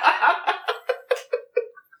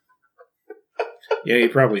 Yeah, he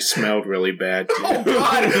probably smelled really bad, too. Oh,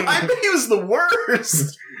 God! I think he was the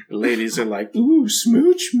worst! Ladies are like, ooh,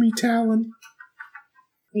 smooch me, Talon.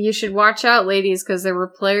 You should watch out, ladies, because there were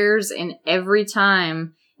players in every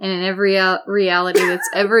time and in every reality that's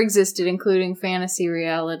ever existed, including fantasy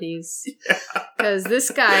realities. Because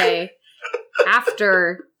this guy,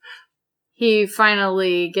 after he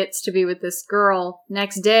finally gets to be with this girl,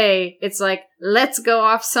 next day, it's like, let's go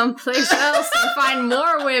off someplace else and find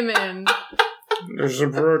more women. Let's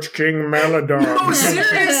approach King Maladon. No,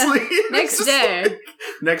 seriously. Next day.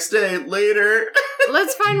 Next day, later.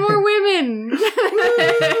 Let's find more women.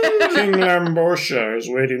 King Lambosha is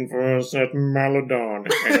waiting for us at Maladon,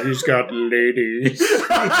 and he's got ladies.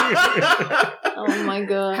 Oh my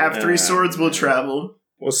god. Have 3 swords will travel.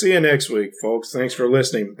 We'll see you next week, folks. Thanks for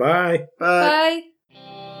listening. Bye. Bye.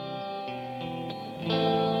 Bye.